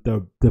give him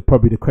the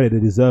probably the credit they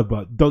deserve,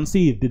 but Don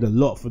C did a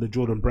lot for the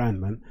Jordan brand,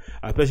 man.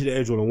 Especially the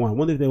Air Jordan 1. I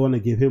wonder if they want to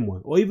give him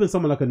one. Or even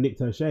someone like a Nick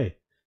Terche.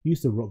 He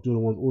used to rock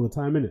Jordan 1s all the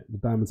time, innit? The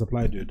Diamond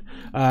Supply dude.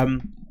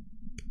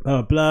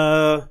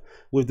 Blah.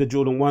 With the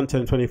Jordan 1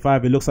 turning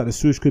 25, it looks like the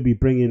swoosh could be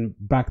bringing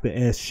back the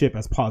Airship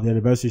as part of the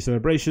anniversary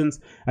celebrations.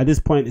 At this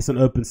point, it's an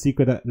open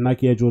secret that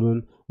Nike Air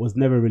Jordan was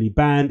never really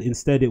banned.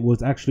 Instead, it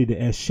was actually the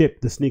Airship,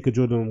 the sneaker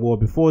Jordan wore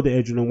before the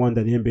Air Jordan 1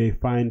 that the NBA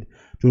fined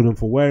Jordan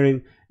for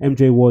wearing.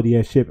 MJ wore the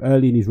Airship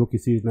early in his rookie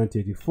season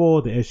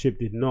 1984. The Airship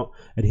did not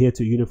adhere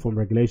to uniform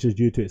regulations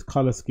due to its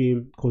color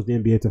scheme, caused the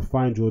NBA to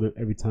fine Jordan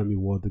every time he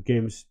wore the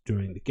games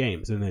during the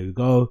games. And there we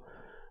go.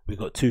 We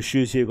got two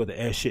shoes here. We've got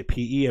the Airship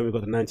PE and we've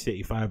got the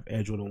 1985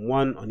 Air Jordan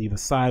 1 on either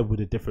side with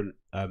the different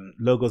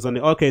logos on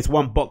it. Okay, it's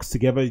one box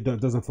together. It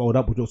doesn't fold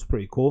up, which was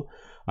pretty cool.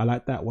 I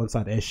like that. One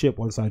side Airship,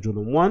 one side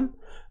Jordan 1.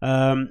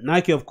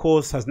 Nike, of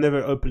course, has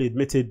never openly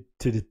admitted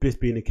to this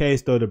being the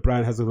case, though the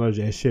brand has acknowledged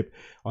Airship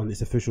on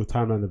its official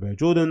timeline of Air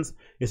Jordans.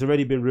 It's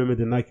already been rumored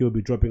that Nike will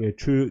be dropping a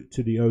true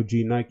to the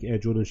OG Nike Air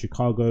Jordan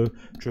Chicago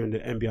during the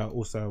NBA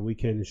All-Star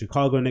Weekend in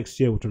Chicago next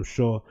year, which I'm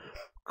sure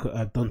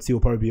Don C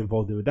will probably be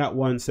involved with that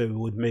one, so it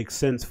would make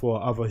sense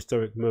for other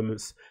historic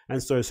moments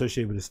and stories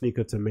associated with the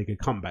sneaker to make a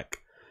comeback.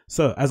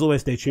 So as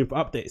always, stay tuned for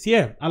updates.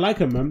 Yeah, I like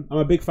them, man. I'm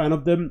a big fan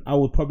of them. I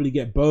would probably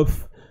get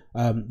both.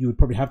 You would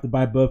probably have to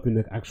buy both in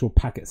the actual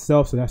pack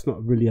itself, so that's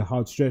not really a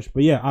hard stretch.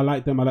 But yeah, I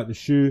like them. I like the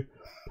shoe.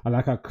 I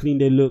like how clean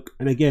they look.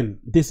 And again,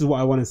 this is what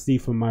I want to see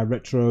from my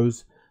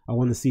retros. I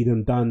want to see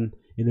them done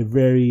in a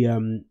very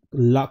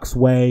luxe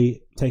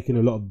way, taking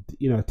a lot of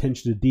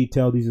attention to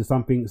detail. These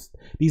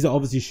are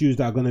obviously shoes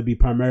that are going to be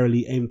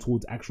primarily aimed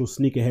towards actual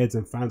sneakerheads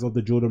and fans of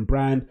the Jordan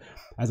brand,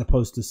 as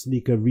opposed to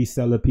sneaker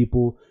reseller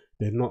people.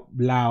 They're not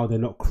loud, they're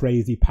not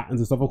crazy patterns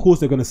and stuff. Of course,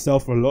 they're going to sell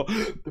for a lot.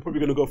 They're probably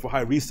going to go for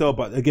high resale,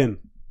 but again,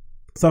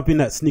 something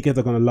that sneakers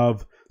are going to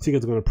love,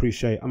 sneakers are going to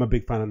appreciate. I'm a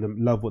big fan of them,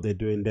 love what they're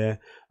doing there.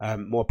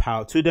 More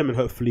power to them, and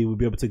hopefully we'll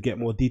be able to get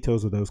more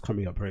details of those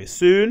coming up very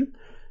soon.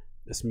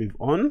 Let's move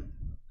on.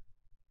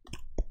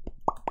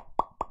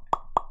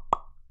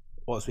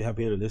 What else we have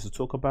here on the list to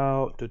talk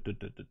about? Maybe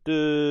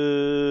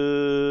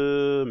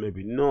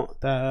not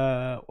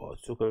that. What I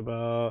was talking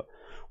about?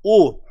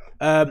 Oh,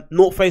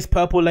 North Face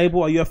Purple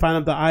Label. Are you a fan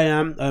of that? I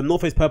am.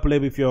 North Face Purple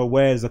Label, if you're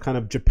aware, is a kind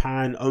of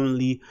Japan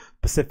only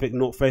Pacific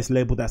North Face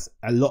label that's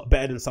a lot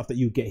better than stuff that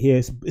you get here.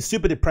 It's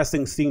super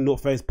depressing seeing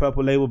North Face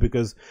Purple Label,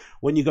 because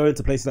when you go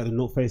into places like the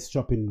North Face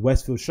shop in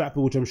Westfield,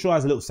 Stratford, which I'm sure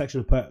has a little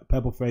section of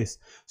Purple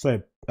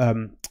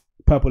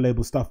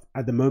Label stuff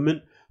at the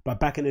moment, but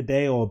back in the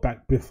day, or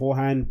back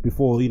beforehand,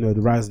 before the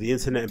rise of the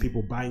internet and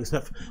people buying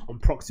stuff on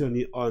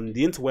proxy on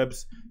the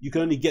interwebs, you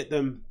can only get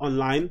them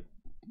online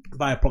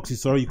via proxy.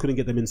 Sorry, you couldn't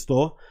get them in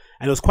store,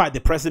 and it was quite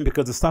depressing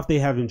because the stuff they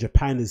have in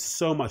Japan is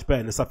so much better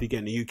than the stuff you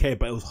get in the UK.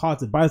 But it was hard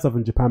to buy stuff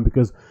in Japan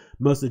because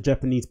most of the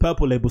Japanese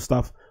Purple Label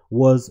stuff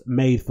was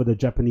made for the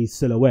Japanese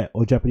silhouette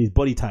or Japanese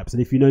body types.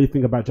 And if you know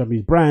anything about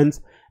Japanese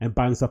brands and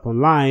buying stuff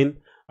online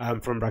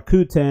from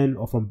Rakuten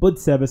or from Bud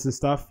Service and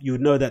stuff, you would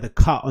know that the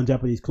cut on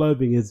Japanese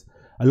clothing is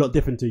a lot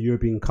different to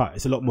European cut.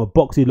 It's a lot more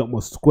boxy, a lot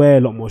more square,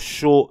 a lot more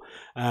short.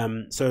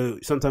 So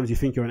sometimes you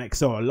think you're an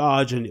XL or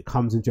large, and it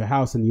comes into your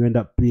house and you end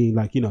up being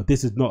like,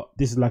 this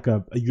is like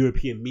a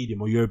European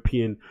medium or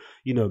European,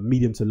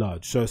 medium to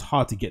large. So it's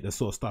hard to get this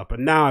sort of stuff.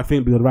 But now I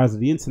think with the rise of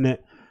the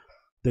internet,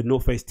 the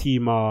North Face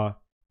team are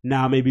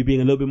now maybe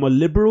being a little bit more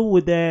liberal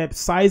with their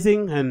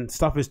sizing, and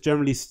stuff is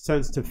generally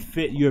tends to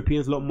fit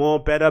Europeans a lot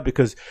more better,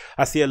 because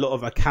I see a lot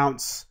of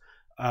accounts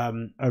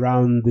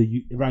around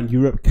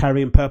Europe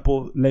carrying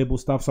Purple Label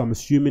stuff, so I'm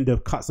assuming the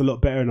cuts a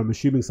lot better, and I'm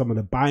assuming some of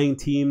the buying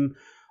team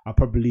are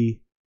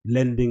probably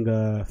lending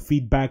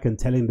feedback and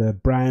telling the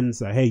brands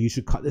that, hey, you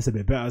should cut this a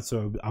bit better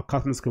so our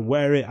customers can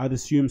wear it, I'd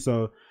assume.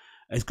 So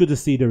it's good to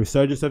see the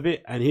resurgence of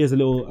it. And here's a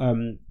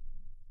little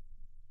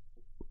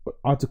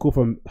article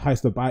from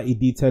Highsnobiety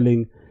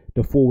detailing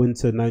the Fall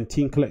Winter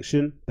 19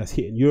 collection that's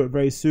hitting Europe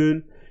very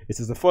soon. It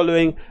says the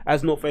following: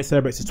 as North Face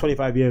celebrates its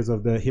 25 years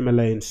of the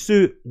Himalayan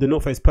suit, the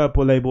North Face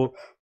Purple Label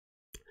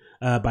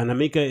by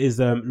Namika is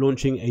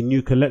launching a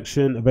new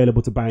collection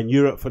available to buy in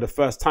Europe for the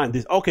first time.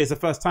 It's the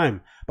first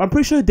time, but I'm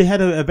pretty sure they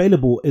had it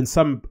available in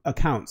some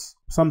accounts,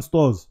 some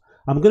stores.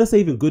 I'm gonna say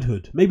even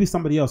Goodhood, maybe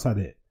somebody else had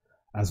it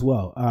as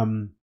well.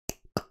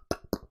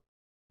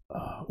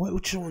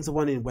 which one's the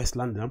one in West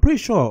London? I'm pretty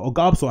sure. Or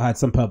Garbsort had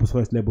some Purpose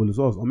First label as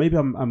well. Or maybe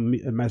I'm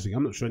imagining.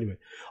 I'm not sure anyway.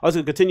 Also,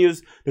 it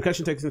continues. The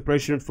collection takes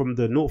inspiration from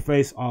the North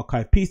Face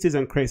archive pieces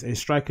and creates a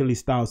strikingly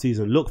styled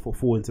season look for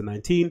fall into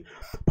 19.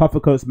 Puffer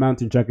coats,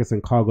 mountain jackets,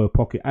 and cargo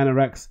pocket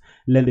anoraks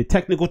lend a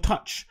technical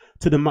touch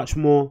to the much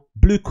more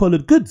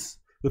blue-collared goods,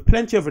 with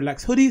plenty of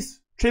relaxed hoodies,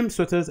 trim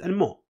sweaters, and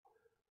more.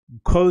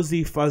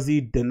 Cozy,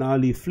 fuzzy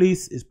Denali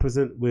fleece is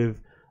present with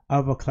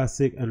other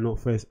classic and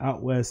North Face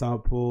outwear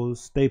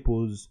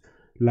staples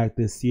like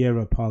the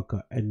Sierra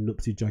Parker and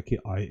Nupsy jacket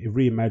are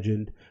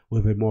reimagined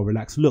with a more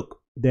relaxed look.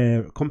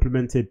 They're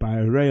complemented by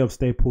an array of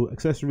staple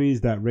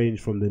accessories that range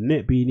from the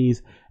knit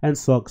beanies and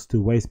socks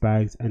to waist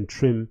bags and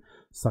trim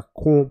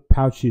sacon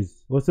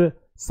pouches. What's it?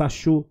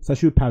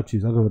 Sachou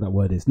pouches. I don't know what that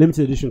word is.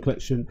 Limited edition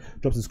collection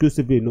drops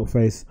exclusively in North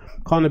Face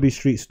Carnaby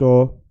Street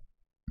store.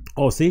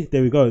 Oh, see,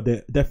 there we go.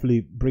 They're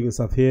definitely bringing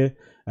stuff here.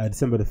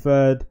 December the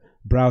 3rd.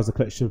 Browse the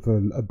collection for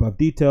above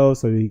details.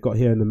 So you got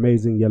here an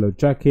amazing yellow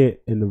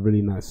jacket in a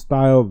really nice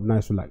style,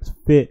 nice relaxed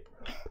fit.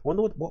 I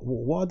wonder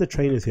what are the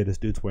trainers here this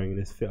dude's wearing in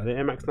this fit? Are they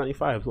MX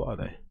 95s? What are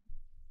they?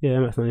 Yeah,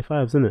 MX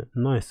 95s, isn't it?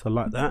 Nice, I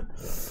like that.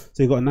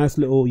 So you got a nice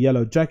little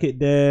yellow jacket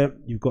there.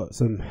 You've got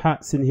some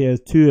hats in here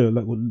too,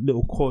 like a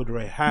little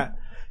corduroy hat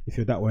if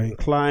you're that way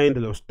inclined. A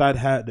little stud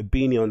hat, the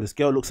beanie on this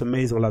girl looks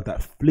amazing. I love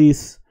that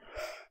fleece.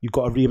 You've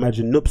got a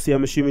reimagined Nupsy.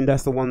 I'm assuming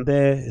that's the one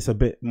there. It's a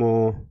bit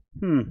more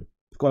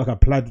it's got like a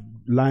plaid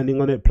lining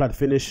on it, plaid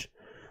finish,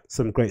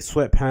 some great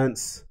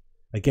sweatpants.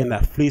 Again,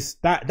 that fleece,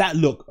 that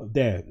look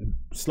there,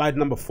 slide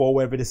number 4,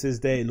 wherever this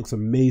is there, it looks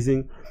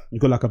amazing. You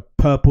got like a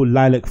purple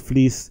lilac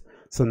fleece,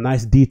 some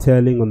nice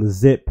detailing on the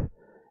zip,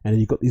 and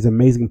you got these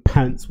amazing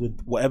pants with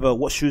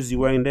what shoes you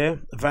wearing there?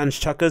 Vans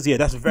Chuckers, yeah,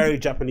 that's very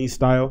Japanese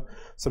style.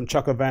 Some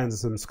Chucker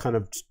Vans and some kind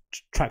of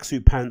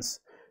tracksuit pants,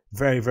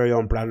 very, very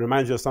on brand.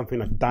 Reminds you of something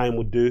like Dime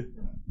would do.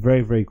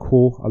 Very, very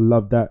cool. I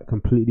love that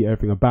completely.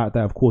 Everything about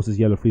that. Of course, this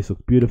yellow fleece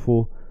looks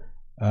beautiful.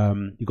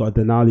 You got a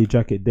Denali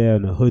jacket there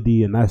and a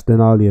hoodie, a nice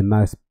Denali and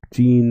nice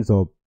jeans,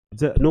 or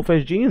is it North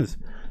Face jeans?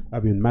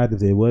 I'd be mad if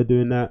they were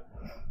doing that.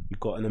 You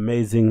got an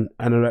amazing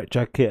anorak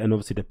jacket and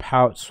obviously the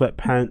pouch,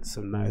 sweatpants,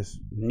 some nice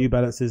New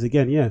Balances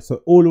again. Yeah,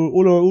 so all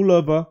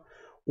over,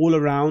 all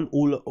around,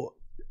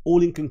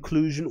 all in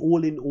conclusion,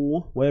 all in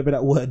all, whatever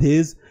that word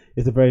is,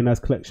 it's a very nice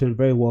collection,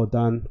 very well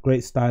done,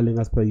 great styling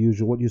as per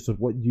usual. What you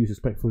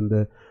expect from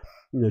the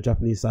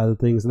Japanese side of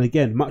things, and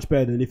again, much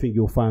better than anything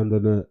you'll find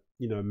on a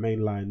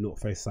mainline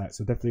North Face site.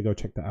 So definitely go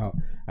check that out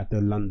at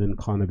the London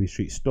Carnaby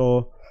Street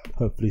store.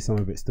 Hopefully some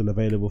of it's still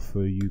available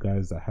for you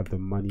guys that have the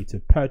money to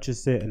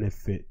purchase it, and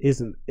if it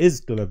is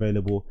still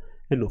available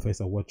and North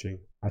Face are watching,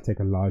 I take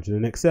a large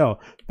and an XL.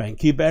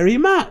 Thank you very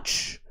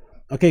much.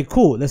 Okay,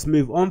 cool, let's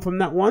move on from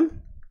that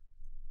one.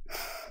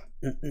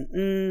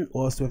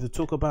 What else do we have to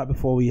talk about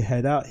before we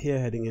head out here,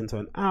 heading into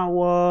an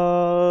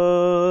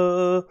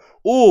hour?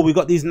 Oh, we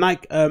got these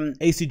Nike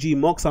ACG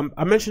Mocs.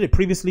 I mentioned it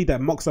previously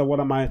that Mocs are one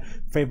of my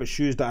favorite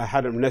shoes that I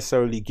hadn't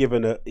necessarily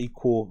given an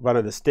equal run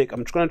of the stick.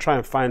 I'm just going to try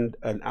and find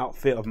an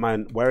outfit of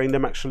mine wearing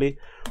them actually,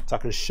 so I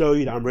can show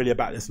you that I'm really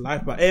about this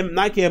life. But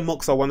Nike Air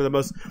Mocs are one of the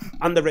most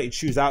underrated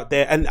shoes out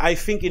there, and I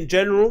think in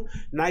general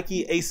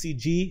Nike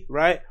ACG,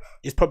 right,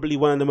 is probably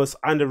one of the most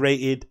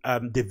underrated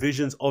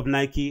divisions of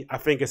Nike. I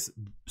think it's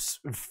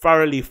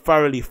thoroughly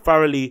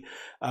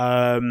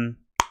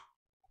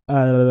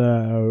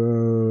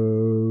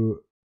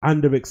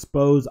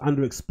underexposed,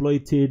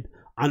 underexploited,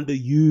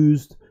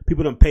 underused.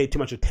 People don't pay too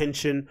much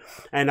attention,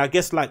 and I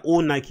guess like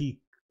all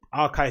Nike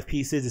archive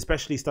pieces,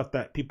 especially stuff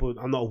that people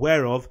are not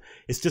aware of,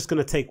 it's just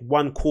going to take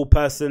one cool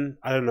person,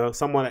 I don't know,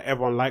 someone that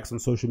everyone likes on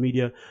social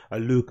media, a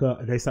Luca,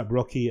 an ASAP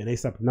Rocky, an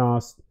ASAP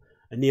Nas,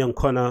 a Neon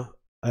Connor,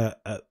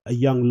 a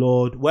Young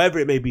Lord, wherever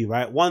it may be,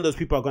 right? One of those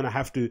people are going to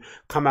have to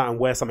come out and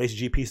wear some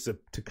ACG piece to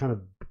kind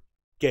of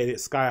get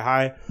it sky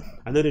high.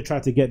 I know they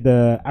tried to get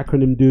the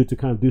acronym dude to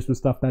kind of do some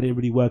stuff that didn't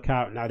really work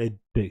out. Now they're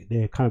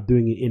kind of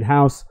doing it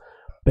in-house.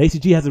 But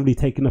ACG hasn't really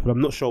taken off, and I'm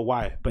not sure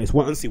why. But it's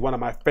honestly one of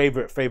my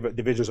favorite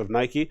divisions of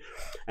Nike.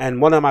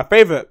 And one of my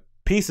favorite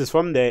pieces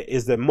from there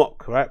is the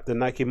Moc, right? The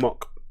Nike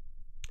Moc.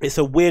 It's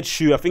a weird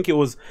shoe. I think it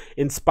was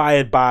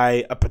inspired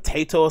by a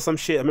potato or some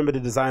shit. I remember the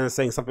designer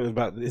saying something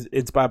about it's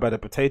inspired by the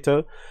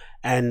potato,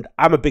 and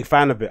I'm a big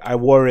fan of it. I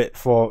wore it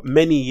for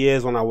many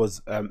years when I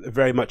was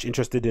very much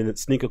interested in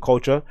sneaker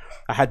culture.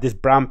 I had this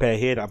brown pair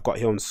here that I've got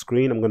here on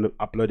screen. I'm going to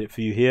upload it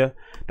for you here.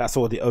 That's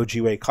all the OG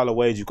way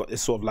colorways. You've got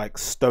this sort of like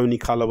stony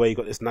colorway. You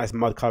got this nice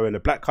mud color and a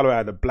black colorway. I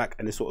had a black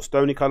and this sort of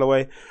stony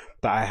colorway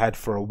that I had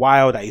for a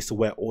while that I used to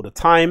wear all the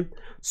time.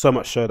 So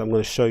much so that I'm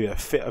going to show you a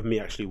fit of me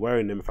actually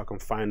wearing them if I can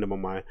find them on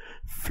my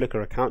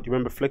Flickr account. Do you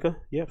remember Flickr?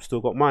 Yep, still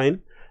got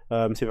mine.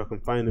 See if I can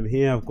find them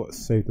here. I've got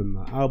saved in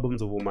my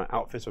albums of all my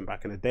outfits from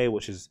back in the day,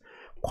 which is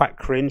quite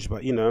cringe,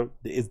 but you know,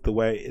 it is the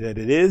way that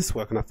it is.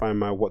 Where can I find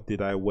my what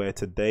did I wear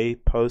today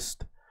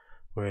post?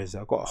 Where is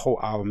it? I've got a whole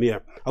album. Yeah,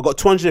 I've got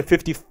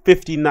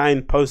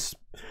 59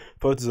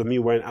 photos of me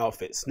wearing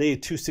outfits, nearly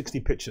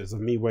 260 pictures of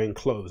me wearing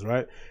clothes,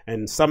 right?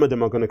 And some of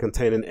them are going to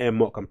contain an Air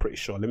Moc, I'm pretty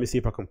sure. Let me see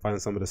if I can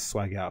find some of the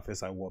swaggy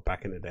outfits I wore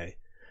back in the day.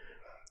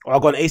 Oh,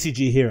 I've got an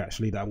ACG here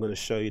actually that I'm going to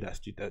show you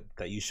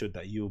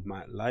that you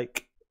might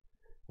like.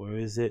 Where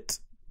is it?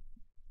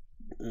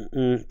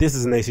 This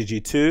is an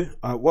ACG 2.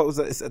 What was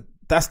that?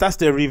 That's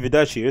the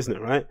Arrivederci, isn't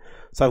it, right?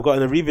 So I've got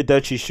an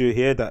Arrivederci shoe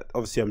here that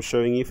obviously I'm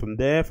showing you from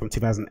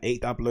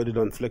 2008, uploaded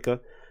on Flickr.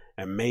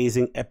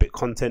 Amazing, epic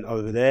content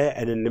over there.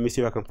 And then let me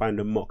see if I can find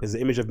a mock. There's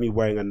an image of me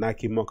wearing a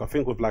Nike mock, I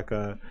think with like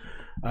a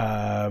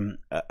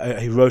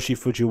Hiroshi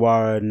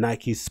Fujiwara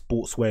Nike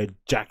sportswear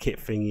jacket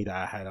thingy that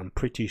I had. I'm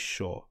pretty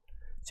sure.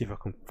 See if I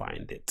can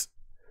find it.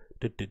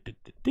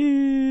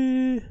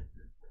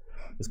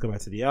 Let's go back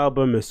to the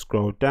album. Let's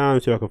scroll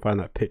down. See if I can find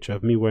that picture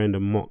of me wearing the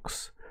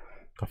mocks.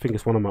 I think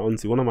it's one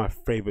of my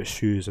favorite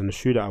shoes, and the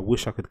shoe that I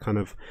wish I could kind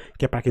of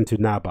get back into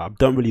now, but I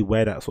don't really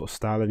wear that sort of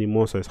style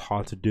anymore, so it's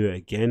hard to do it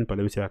again. But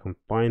let me see if I can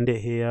find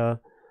it here.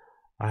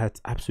 I had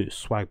absolute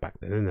swag back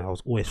then, and I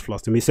was always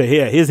flossing me. So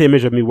here's the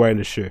image of me wearing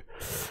the shoe.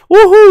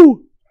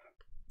 Woohoo!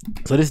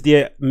 So this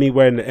is me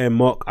wearing the Air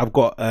Mock. I've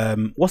got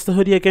what's the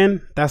hoodie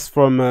again? That's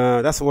from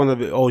that's one of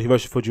the old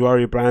Hiroshi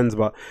Fujiwara brands,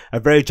 but a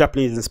very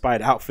Japanese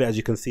inspired outfit, as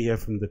you can see here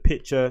from the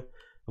picture.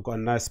 I've got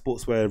a nice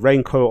sportswear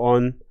raincoat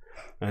on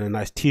and a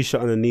nice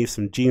t-shirt underneath,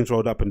 some jeans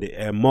rolled up in the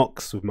Air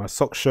Mocks with my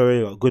socks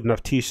showing. Got a good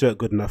enough t-shirt,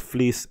 good enough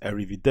fleece,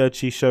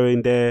 Arrivederci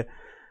showing there.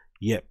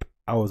 Yep,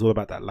 I was all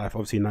about that life.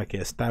 Obviously Nike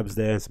Air Stabs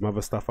there and some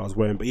other stuff I was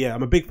wearing. But yeah,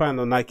 I'm a big fan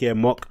of Nike Air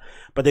Mock.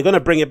 But they're going to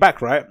bring it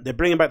back, right? They're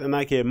bringing back the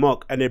Nike Air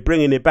Mock, and they're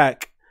bringing it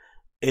back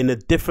in a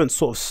different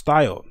sort of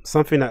style.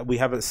 Something that we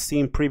haven't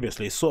seen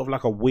previously. It's sort of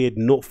like a weird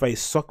North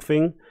Face sock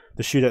thing.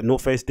 The shoe that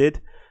North Face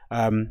did.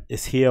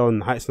 It's here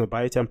on Heights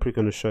Nobiety. I'm pretty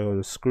going to show you on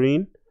the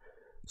screen.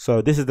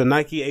 So this is the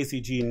Nike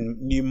ACG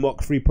new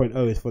Mock 3.0.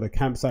 It's for the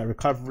campsite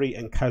recovery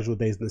and casual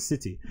days in the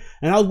city.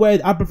 And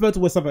I prefer to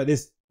wear stuff like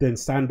this than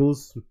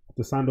sandals.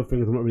 The sandal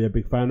thing I'm not really a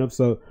big fan of.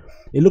 So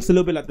it looks a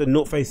little bit like the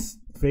North Face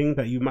thing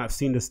that you might have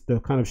seen, the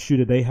kind of shoe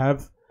that they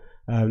have.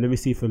 Let me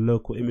see for a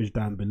local image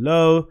down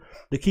below.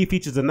 The key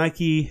features of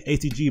Nike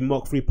ACG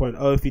Mock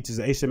 3.0 features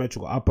an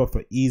asymmetrical upper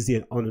for easy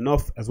and on and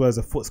off, as well as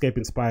a footscape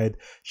inspired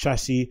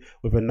chassis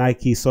with a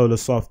Nike Solar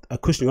Soft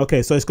cushioning.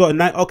 Okay, so it's got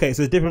so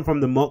it's different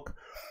from the Mock.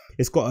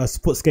 It's got a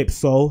footscape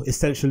sole,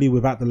 essentially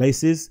without the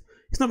laces.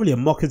 It's not really a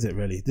Mock, is it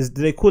really? Do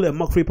they call it a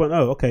Mock 3.0?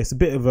 Okay, it's a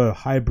bit of a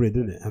hybrid,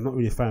 isn't it? I'm not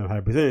really a fan of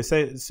hybrids.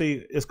 Anyway,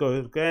 see, let's go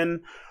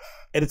again.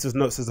 Editor's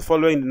note says the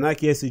following: the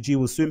Nike SCG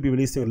will soon be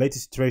releasing the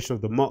latest iteration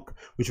of the Mock,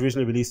 which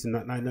originally released in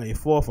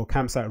 1994 for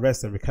campsite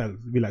rest and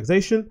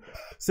relaxation.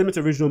 Similar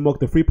to original Mock,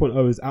 the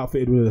 3.0 is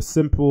outfitted with a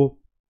simple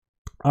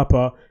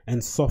upper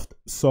and soft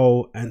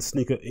sole and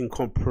sneaker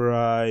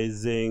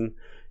incorporates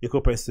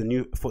the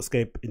new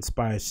footscape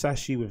inspired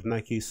chassis with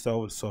Nike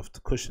Soul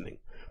Soft cushioning.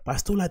 But I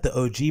still like the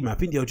OG, man. I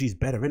think the OG is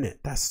better, innit?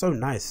 That's so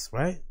nice,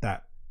 right?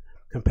 That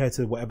compared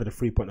to whatever the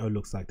 3.0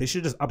 looks like. They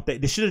should have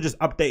just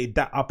updated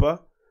that upper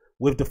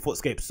with the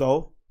footscape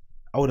sole.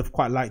 I would have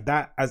quite liked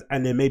that,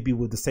 and then maybe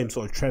with the same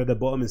sort of tread at the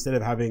bottom instead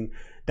of having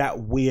that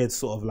weird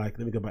sort of like.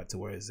 Let me go back to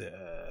where is it?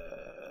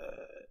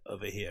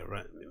 Over here,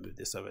 right? Let me move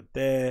this over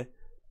there.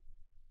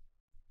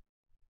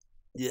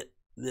 Yeah.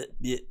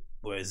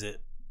 Where is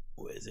it?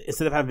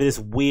 Instead of having this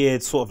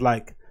weird sort of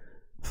like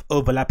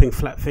overlapping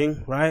flat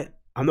thing, right?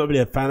 I'm not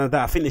really a fan of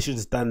that. I think they should have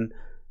just done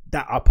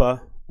that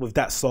upper with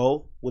that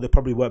sole, would have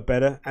probably worked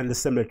better, and the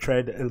similar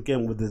tread, and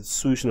again with the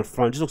swoosh in the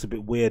front, just looks a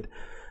bit weird.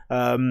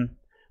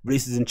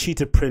 Releases in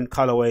cheetah print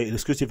colorway,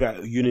 exclusive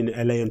at Union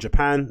LA and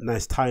Japan.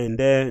 Nice tie in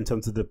there in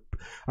terms of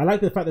I like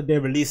the fact that they're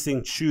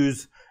releasing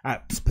shoes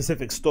at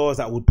specific stores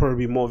that would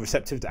probably be more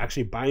receptive to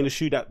actually buying the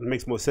shoe. That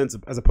makes more sense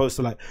as opposed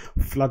to like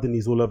flooding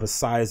these all over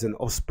size and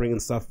Offspring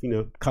and stuff. You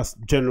know,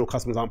 general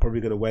customers aren't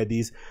probably going to wear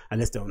these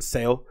unless they're on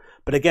sale.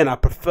 But again, I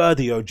prefer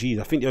the OGs.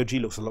 I think the OG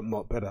looks a lot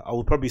more better. I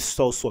would probably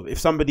soul swap. If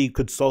somebody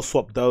could soul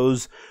swap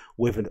those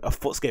with a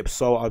footscape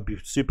sole, I'd be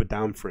super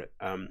down for it.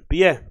 But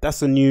yeah,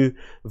 that's a new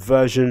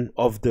version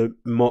of the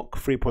Mock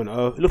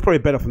 3.0. It looks probably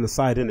better from the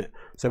side, innit?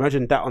 So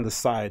imagine that on the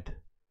side.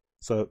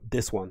 So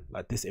this one,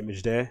 like this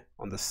image there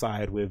on the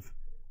side with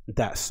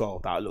that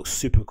sole, that looks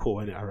super cool,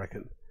 innit? I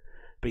reckon.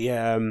 But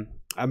yeah,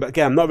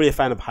 again, I'm not really a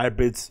fan of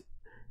hybrids,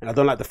 and I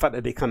don't like the fact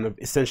that they kind of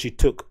essentially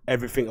took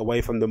everything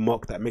away from the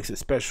Mock that makes it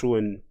special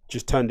and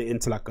just turned it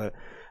into like a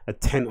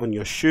tent on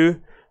your shoe.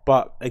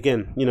 But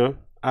again, you know,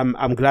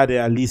 I'm glad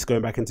they're at least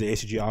going back into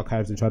ACG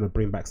archives and trying to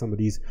bring back some of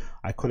these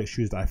iconic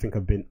shoes that I think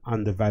have been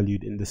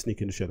undervalued in the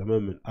sneaker industry at the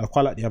moment. I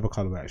quite like the other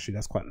colorway actually.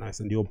 That's quite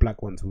nice, and the all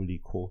black one's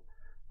really cool.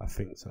 I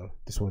think so.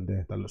 This one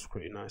there, that looks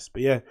pretty nice.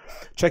 But yeah,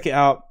 check it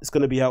out. It's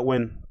going to be out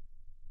when?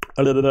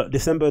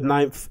 December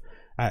 9th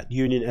at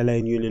Union LA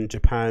and Union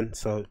Japan.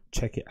 So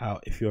check it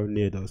out if you're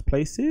near those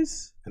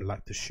places and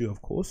like the shoe, of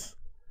course.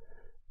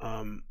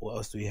 What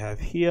else do we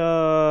have here?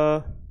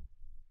 I'm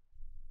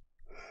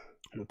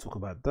going to talk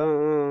about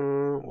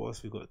that. What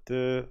else we got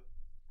there?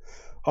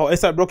 Oh,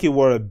 it's like Rocky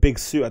wore a big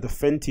suit at the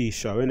Fenty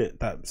show, innit?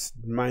 That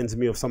reminds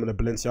me of some of the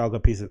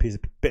Balenciaga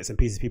bits and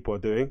pieces people are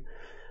doing.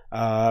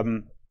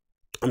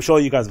 I'm sure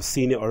you guys have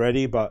seen it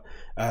already, but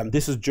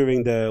this was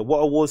during the, what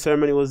award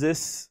ceremony was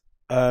this?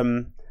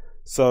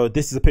 So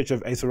this is a picture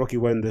of A$AP Rocky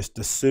wearing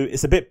the suit.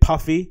 It's a bit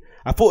puffy.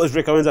 I thought it was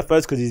Rick Owens at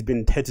first because he's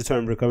been head to toe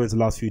in Rick Owens the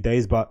last few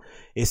days, but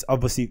it's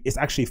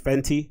actually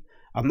Fenty.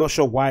 I'm not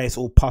sure why it's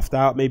all puffed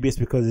out. Maybe it's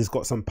because it's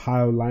got some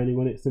pile lining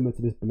on it, similar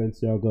to this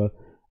Balenciaga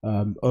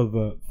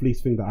over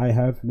fleece thing that I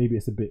have. Maybe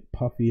it's a bit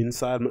puffy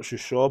inside. I'm not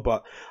sure,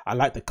 but I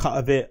like the cut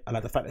of it. I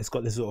like the fact that it's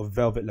got this sort of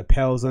velvet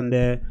lapels on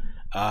there.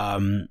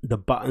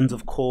 The buttons,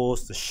 of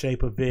course, the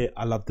shape of it.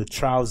 I love the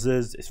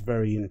trousers. It's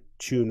very in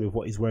tune with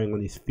what he's wearing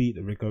on his feet.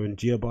 The Rick Owens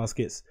Geo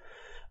baskets.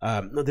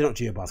 No, they're not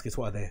Geo baskets.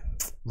 What are they?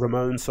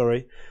 Ramon,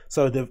 sorry.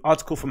 So the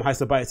article from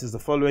Hyperbytes is the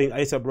following: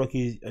 A$AP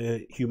Rocky's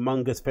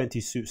humongous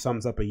Fenty suit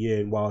sums up a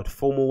year in wild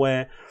formal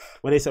wear.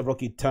 When A$AP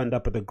Rocky turned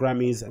up at the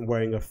Grammys and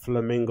wearing a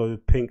flamingo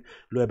pink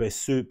Loewe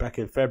suit back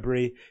in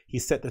February, he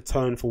set the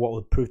tone for what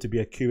would prove to be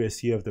a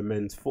curious year of the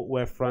men's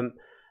footwear front.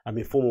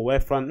 Formal wear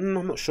front.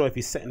 I'm not sure if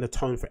he's setting the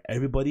tone for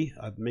everybody.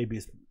 Maybe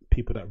it's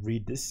people that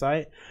read this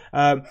site.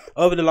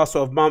 Over the last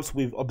 12 months,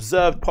 we've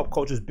observed pop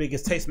culture's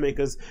biggest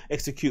tastemakers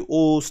execute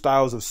all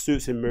styles of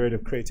suits in myriad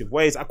of creative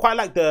ways. I quite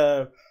like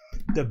the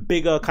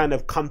bigger kind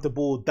of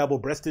comfortable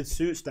double-breasted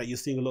suits that you're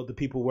seeing a lot of the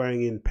people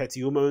wearing in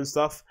Petit Umo and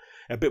stuff.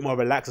 A bit more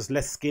relaxed, it's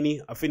less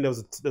skinny. I think there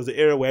was an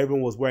era where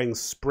everyone was wearing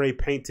spray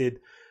painted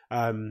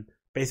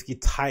basically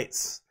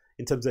tights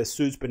in terms of their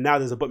suits, but now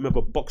there's a bit more of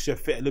a boxer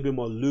fit, a little bit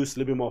more loose, a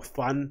little bit more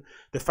fun.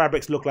 The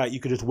fabrics look like you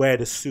could just wear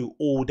the suit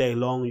all day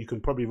long. You can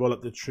probably roll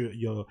up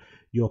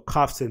your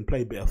cuffs and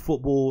play a bit of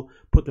football,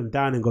 put them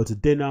down and go to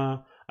dinner,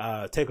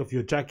 take off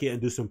your jacket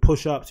and do some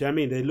push-ups. You know what I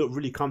mean? They look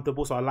really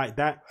comfortable, so I like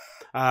that.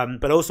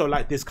 But also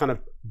like this kind of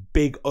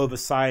big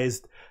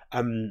oversized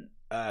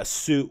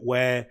suit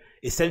where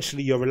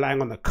essentially you're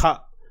relying on the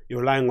cut, you're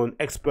relying on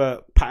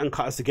expert pattern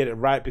cutters to get it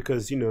right,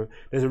 because you know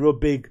there's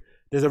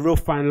a real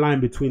fine line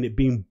between it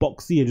being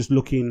boxy and just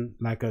looking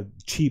like a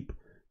cheap,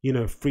 you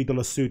know,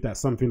 $3 suit that's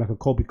something like a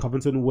Colby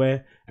Covington will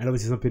wear, and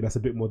obviously something that's a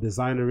bit more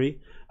designery,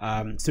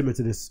 similar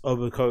to this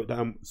overcoat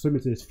similar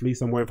to this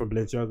fleece I'm wearing from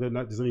Balenciaga.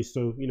 Like, there's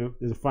only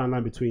there's a fine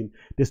line between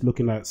this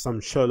looking like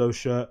some Cholo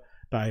shirt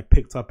that I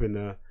picked up in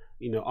a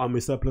army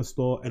surplus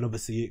store, and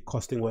obviously it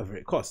costing whatever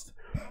it cost.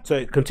 So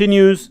it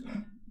continues.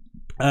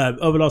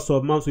 Over the last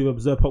 12 months, we've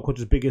observed pop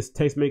culture's biggest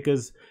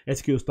tastemakers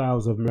execute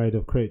styles of myriad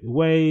of creative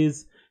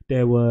ways.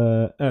 There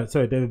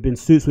have been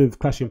suits with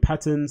clashing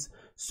patterns,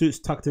 suits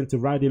tucked into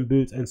riding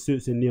boots, and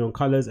suits in neon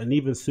colors, and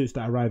even suits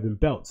that arrive in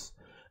belts.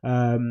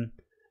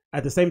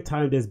 At the same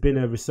time, there's been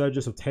a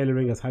resurgence of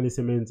tailoring as Haile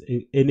Semen's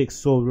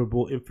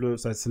inexorable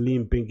influence as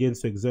Celine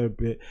begins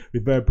to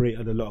reverberate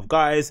on a lot of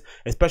guys.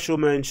 A special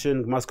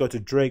mention must go to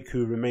Drake,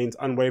 who remains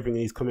unwavering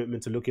in his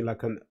commitment to looking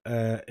like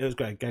a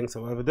gangster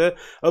or whatever. The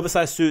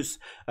oversized suits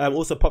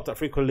also popped up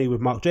frequently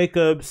with Marc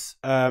Jacobs.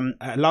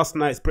 At last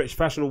night's British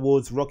Fashion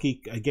Awards,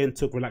 Rocky again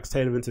took relaxed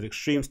tailoring to the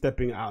extreme,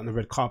 stepping out on the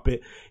red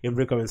carpet in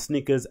Rick Owens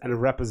sneakers, and a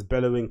rapper's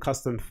bellowing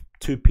custom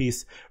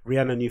two-piece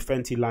Rihanna new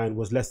Fenty line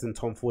was less than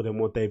Tom Ford and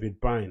more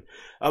David Bryan.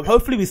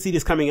 Hopefully we see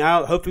this coming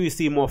out. Hopefully we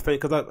see more Fenty,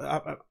 because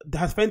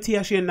has Fenty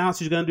actually announced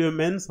she's going to do a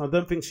men's? I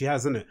don't think she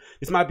has, isn't it?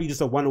 This might be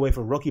just a one away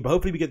for Rocky, but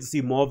hopefully we get to see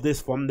more of this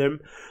from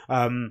them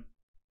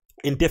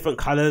in different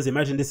colors.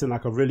 Imagine this in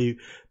like a really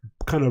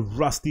kind of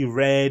rusty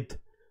red,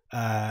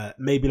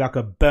 maybe like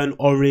a burnt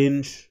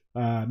orange,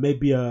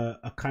 maybe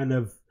a kind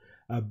of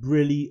a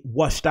really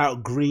washed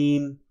out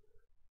green,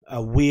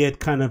 a weird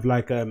kind of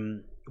like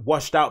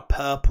washed out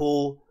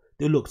purple.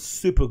 They look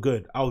super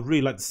good. I would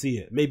really like to see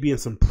it. Maybe in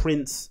some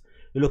prints.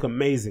 They look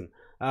amazing.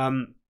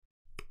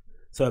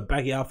 So a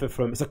baggy outfit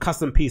it's a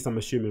custom piece, I'm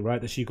assuming,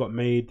 right, that she got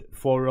made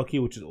for Rocky,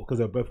 which is because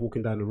they're both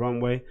walking down the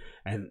runway,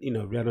 and you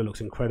know Rihanna looks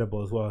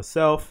incredible as well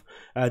herself.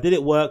 Did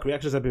it work?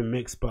 Reactions have been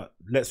mixed, but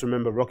let's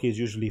remember Rocky is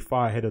usually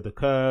far ahead of the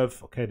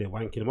curve. Okay, they're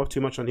wanking him off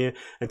too much on here,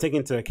 and taking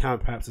into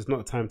account perhaps it's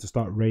not a time to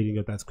start raiding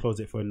your dad's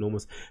closet for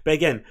enormous. But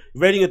again,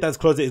 raiding your dad's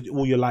closet is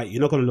all you like.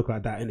 You're not going to look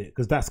like that in it,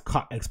 because that's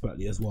cut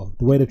expertly as well.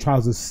 The way the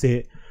trousers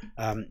sit,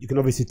 you can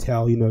obviously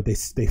tell, you know, they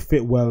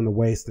fit well on the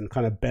waist and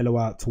kind of bellow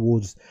out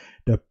towards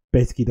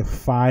basically the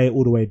thigh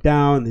all the way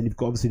down. Then you've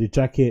got obviously the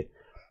jacket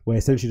where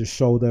essentially the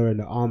shoulder and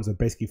the arms are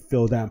basically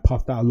filled out and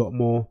puffed out a lot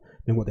more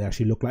than what they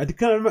actually look like. It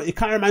kind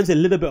of reminds me a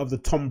little bit of the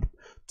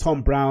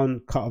Tom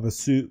Brown cut of a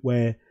suit,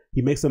 where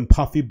he makes them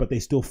puffy but they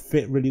still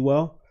fit really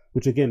well,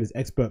 which again is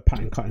expert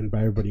pattern cutting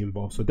by everybody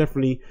involved. So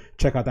definitely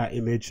check out that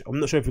image. I'm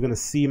not sure if you're going to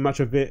see much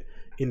of it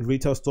in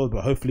retail stores,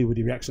 but hopefully with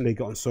the reaction they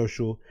got on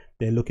social,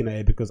 they're looking at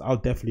it, because I'll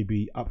definitely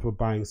be up for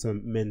buying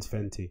some men's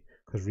Fenty,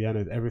 because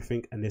Rihanna is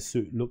everything, and this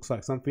suit looks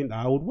like something that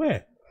I would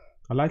wear.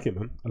 I like it,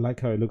 man. I like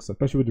how it looks,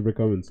 especially with the Rick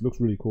Owens. It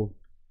looks really cool.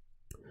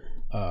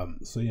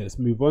 So yeah, let's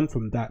move on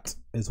from that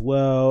as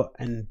well.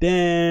 And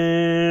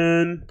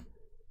then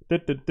I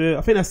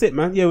think that's it,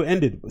 man. Yeah, we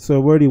ended. So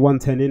we're already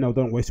 110 in. I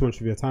don't waste too much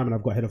of your time, and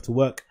I've got to head off to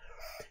work.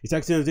 It's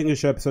Agostinho Zinga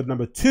Show, episode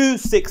number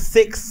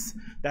 266.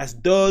 That's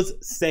Does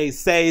Say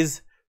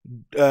Says.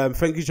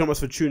 Thank you so much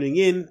for tuning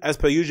in. As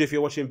per usual, if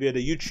you're watching via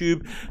the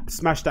YouTube,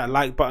 smash that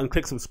like button,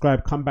 click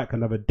subscribe, come back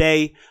another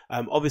day.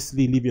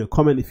 Obviously leave me a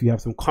comment if you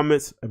have some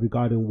comments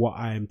regarding what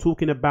I am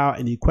talking about,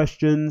 any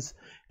questions,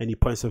 any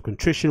points of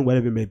contrition,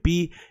 whatever it may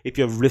be. If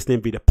you're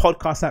listening via the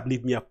podcast app,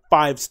 leave me a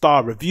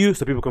 5-star review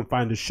so people can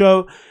find the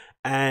show.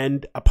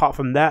 And apart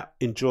from that,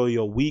 enjoy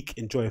your week,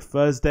 enjoy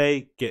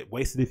Thursday, get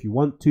wasted if you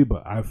want to,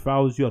 but if I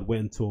was you, I'd wait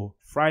until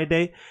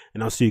Friday,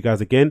 and I'll see you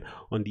guys again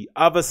on the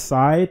other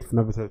side for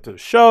another episode of the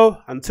show.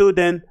 Until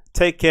then,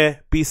 take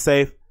care, be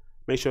safe,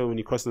 make sure when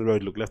you cross the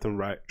road, look left and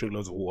right, drink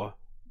loads of water.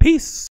 Peace.